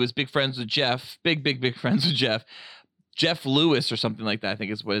out. He was big friends with Jeff. Big friends with Jeff. Jeff Lewis or something like that, I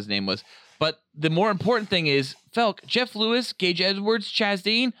think is what his name was. But the more important thing is, Felk, Jeff Lewis, Gage Edwards, Chaz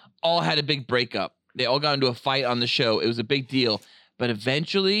Dean, all had a big breakup. They all got into a fight on the show. It was a big deal. But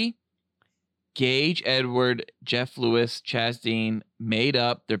eventually, Gage Edward, Jeff Lewis, Chaz Dean made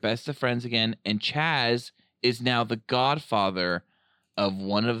up. They're best of friends again. And Chaz is now the godfather of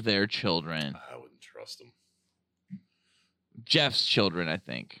one of their children. I wouldn't trust him. Jeff's children, I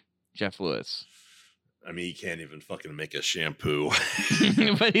think. Jeff Lewis. I mean, he can't even fucking make a shampoo.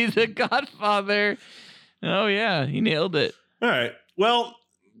 But he's a godfather. Oh, yeah. He nailed it. All right. Well,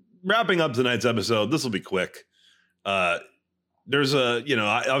 wrapping up tonight's episode, this will be quick. There's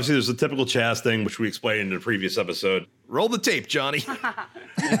obviously there's the typical Chaz thing, which we explained in a previous episode. Roll the tape, Johnny.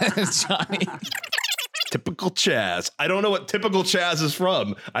 Johnny. Typical Chaz. I don't know what typical Chaz is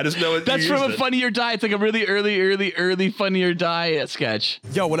from. I just know it. That's from a Funny or Die. It's like a really early Funny or Die sketch.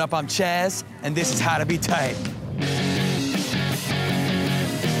 Yo, what up? I'm Chaz, and this is How to Be Tight.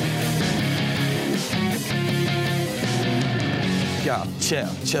 Yo, chill.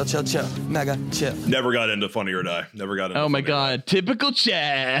 Mega chill. Never got into Funny or Die. Never got into Oh my God. Typical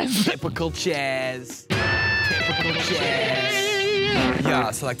Chaz. Typical Chaz.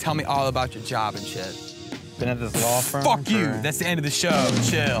 Yeah, so tell me all about your job and shit. Been at this law firm. Fuck you. That's the end of the show.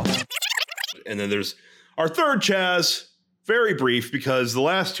 Chill. And then there's our third Chaz. Very brief, because the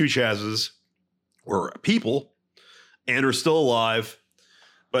last two Chazes were people and are still alive.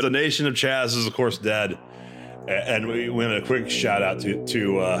 But the nation of Chaz is, of course, dead. And we went a quick shout out to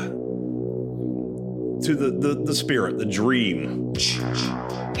the spirit, the dream.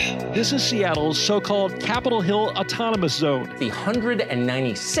 This is Seattle's so-called Capitol Hill Autonomous Zone. The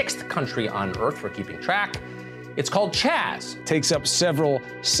 196th country on Earth for keeping track. It's called Chaz. Takes up several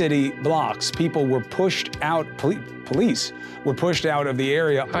city blocks. People were pushed out, police were pushed out of the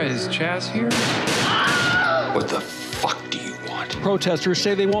area. Hi, is Chaz here? What the fuck do you want? Protesters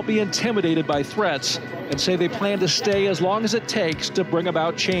say they won't be intimidated by threats and say they plan to stay as long as it takes to bring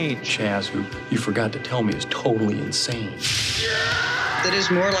about change. Chaz, who you forgot to tell me is totally insane. That is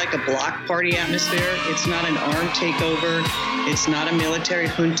more like a block party atmosphere. It's not an armed takeover. It's not a military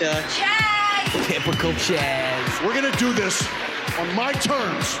junta. Chaz! Typical Chaz. We're gonna do this on my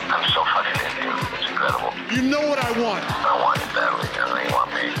terms. I'm so fucking into you. It's incredible. You know what I want. I want it badly. I know you want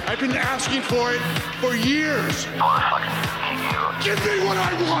me. I've been asking for it for years. I want to fucking kick you. Give me what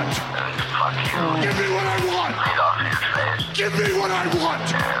I want. Fuck you. Give me what I want. Right off your face. Give me what I want.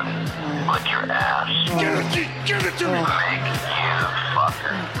 And lick your ass. Give it to me. Make you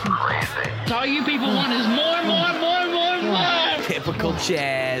fucking crazy. All you people want is more. Typical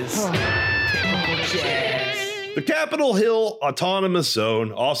Chaz. Typical Chaz. The Capitol Hill Autonomous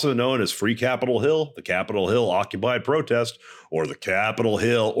Zone, also known as Free Capitol Hill, the Capitol Hill Occupied Protest, or the Capitol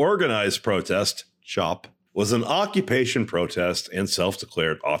Hill Organized Protest, CHOP, was an occupation protest and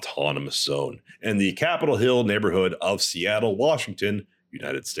self-declared autonomous zone in the Capitol Hill neighborhood of Seattle, Washington,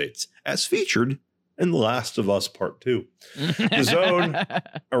 United States, as featured in The Last of Us Part 2. The zone,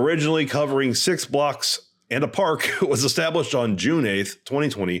 originally covering 6 blocks and a park, was established on June 8th,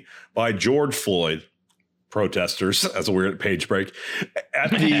 2020 by George Floyd protesters, that's a weird page break,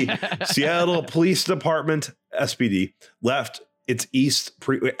 at the Seattle Police Department, SPD, left its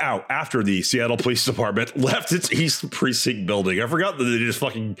after the Seattle Police Department left its East Precinct building. I forgot that they just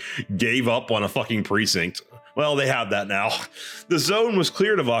fucking gave up on a fucking precinct. Well, they have that now. The zone was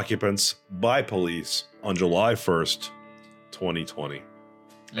cleared of occupants by police on July 1st, 2020.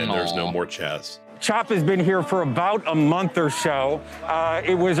 And there's no more Chaz. CHOP has been here for about a month or so.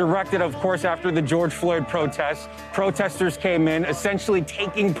 It was erected, of course, after the George Floyd protests. Protesters came in, essentially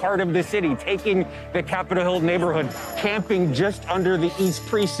taking part of the city, taking the Capitol Hill neighborhood, camping just under the East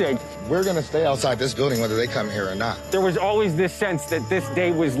Precinct. We're going to stay outside this building whether they come here or not. There was always this sense that this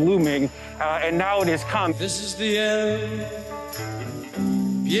day was looming, and now it has come. This is the end.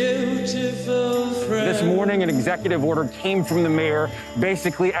 Beautiful friend. This morning, an executive order came from the mayor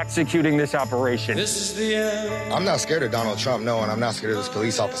basically executing this operation. This is the end. I'm not scared of Donald Trump, no, and I'm not scared of those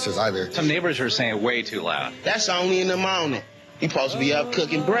police officers either. Some neighbors are saying it way too loud. That's only in the morning. You're supposed to be up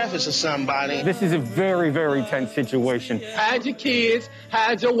cooking breakfast or somebody. This is a very, very tense situation. Hide your kids,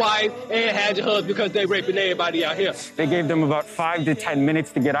 hide your wife, and hide your husband because they raping everybody out here. They gave them about 5 to 10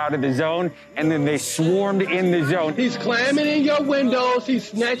 minutes to get out of the zone, and then they swarmed in the zone. He's climbing in your windows. He's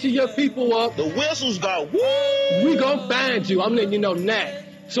snatching your people up. The whistles go, woo! We gonna find you. I'm letting you know now,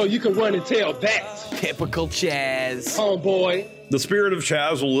 so you can run and tell that. Typical Chaz. Homeboy. The spirit of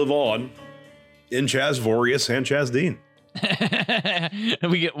Chaz will live on in Chaz Vorius and Chaz Dean.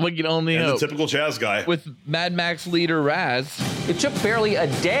 we can only and hope. The typical Chaz guy. With Mad Max leader Raz. It took barely a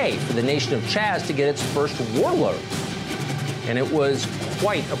day for the nation of Chaz to get its first warlord. And it was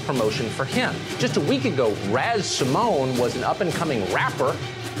quite a promotion for him. Just a week ago, Raz Simone was an up-and-coming rapper.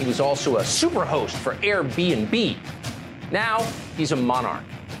 He was also a superhost for Airbnb. Now, he's a monarch.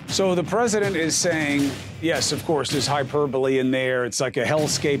 So the president is saying, yes, of course, there's hyperbole in there. It's like a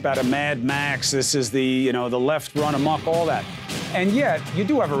hellscape out of Mad Max. This is the left run amok, all that. And yet, you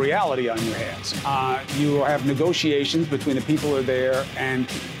do have a reality on your hands. You have negotiations between the people who are there and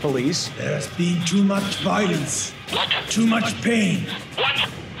police. There's been too much violence, too much pain.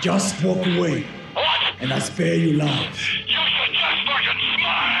 Just walk away, and I spare you lives. You should just fucking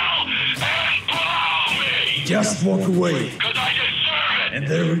smile and blow me! Just walk away, Because I deserve it! and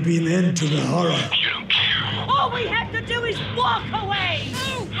there will be an end to the horror. You don't care. All we have to do is walk away.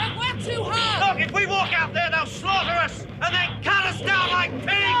 No, we're too hard. Look, if we walk out there, they'll slaughter us and then cut us down like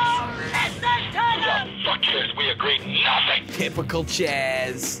pigs. Listen to them. Fuckers, we agreed nothing. Typical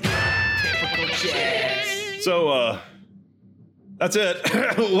Chaz. Typical Chaz. So, that's it.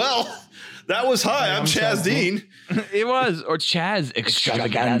 Well, that was Hi, I'm Chaz Dean. It was, or Chaz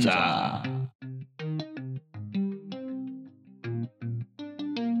Extravaganza.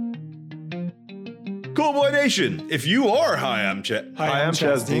 Cool Boy Nation, if you are Hi, I'm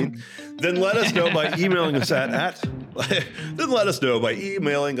Chaz Dean, then let us know by emailing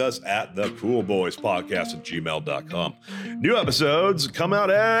us at thecoolboyspodcast@gmail.com. New episodes come out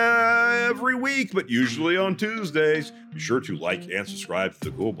every week, but usually on Tuesdays. Be sure to like and subscribe to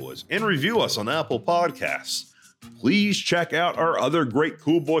the Cool Boys and review us on Apple Podcasts. Please check out our other great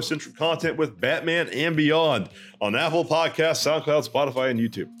Cool Boy centric content with Batman and Beyond on Apple Podcasts, SoundCloud, Spotify, and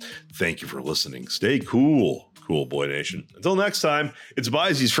YouTube. Thank you for listening. Stay cool, Cool Boy Nation. Until next time, it's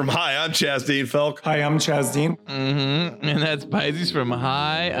Byzies from Hi, I'm Chaz Dean Felk. Hi, I'm Chaz Dean. Mm-hmm. And that's Byzies from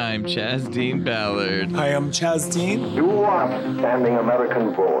Hi, I'm Chaz Dean Ballard. Hi, I'm Chaz Dean. You outstanding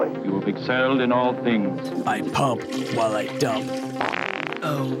American boy. You have excelled in all things. I pump while I dump.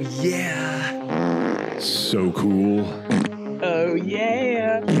 Oh, yeah. So cool. Oh,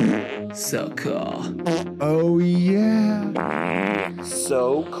 yeah. So cool. Oh, yeah.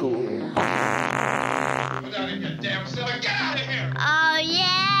 So cool. Get out of here, damn silly. Get out of here. Oh,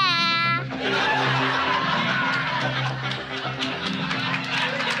 yeah.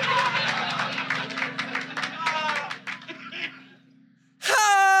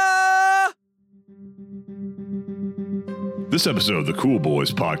 This episode of the Cool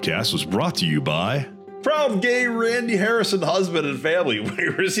Boys podcast was brought to you by proud gay Randy Harrison husband and family.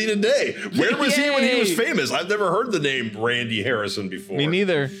 Where is he today? Where was he when he was famous? I've never heard the name Randy Harrison before. Me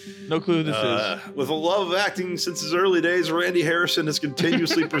neither. No clue who this is. With a love of acting since his early days, Randy Harrison has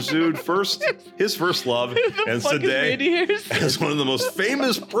continuously pursued his first love, and today as one of the most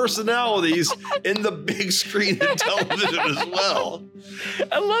famous personalities in the big screen and television as well.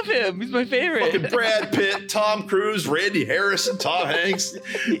 I love him. He's my favorite. Fucking Brad Pitt, Tom Cruise, Randy Harrison, Tom Hanks,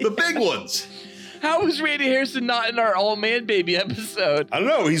 the big ones. How was Randy Harrison not in our All Man Baby episode? I don't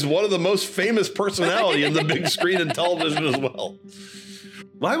know. He's one of the most famous personality in the big screen and television as well.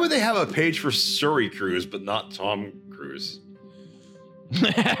 Why would they have a page for Surrey Cruise but not Tom Cruise? I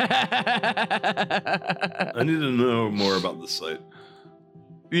need to know more about this site.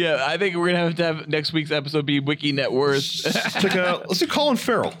 Yeah, I think we're gonna have next week's episode be Wiki Net Worth. Let's do Colin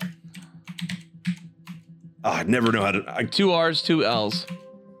Farrell. I never know how to. 2 R's, 2 L's.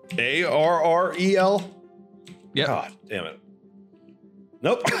 ARREL? Yep. God damn it.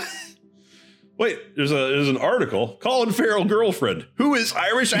 Nope. Wait, there's an article. Colin Farrell girlfriend. Who is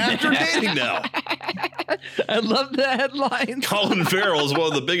Irish actor dating now? I love the headlines. Colin Farrell is one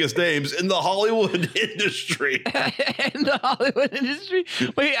of the biggest names in the Hollywood industry. In the Hollywood industry.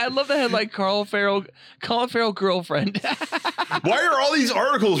 Wait, I love the headline. Colin Farrell girlfriend. Why are all these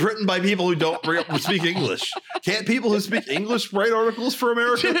articles written by people who don't speak English? Can't people who speak English write articles for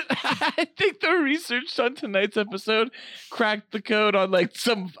America? Dude, I think the research on tonight's episode cracked the code on like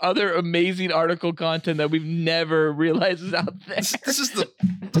some other amazing article content that we've never realized is out there. This is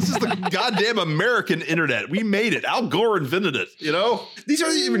the goddamn American internet. We made it. Al Gore invented it. You know, these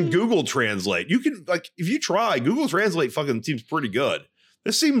aren't even Google Translate. You can if you try Google Translate, fucking seems pretty good.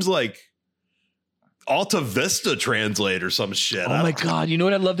 This seems like Alta Vista Translate or some shit. Oh my God. You know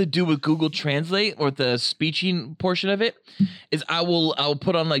what I'd love to do with Google Translate or the speeching portion of it is I'll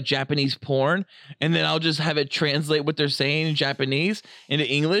put on like Japanese porn and then I'll just have it translate what they're saying in Japanese into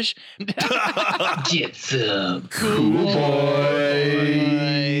English. Get some cool boys.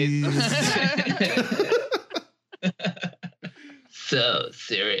 So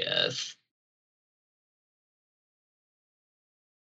serious.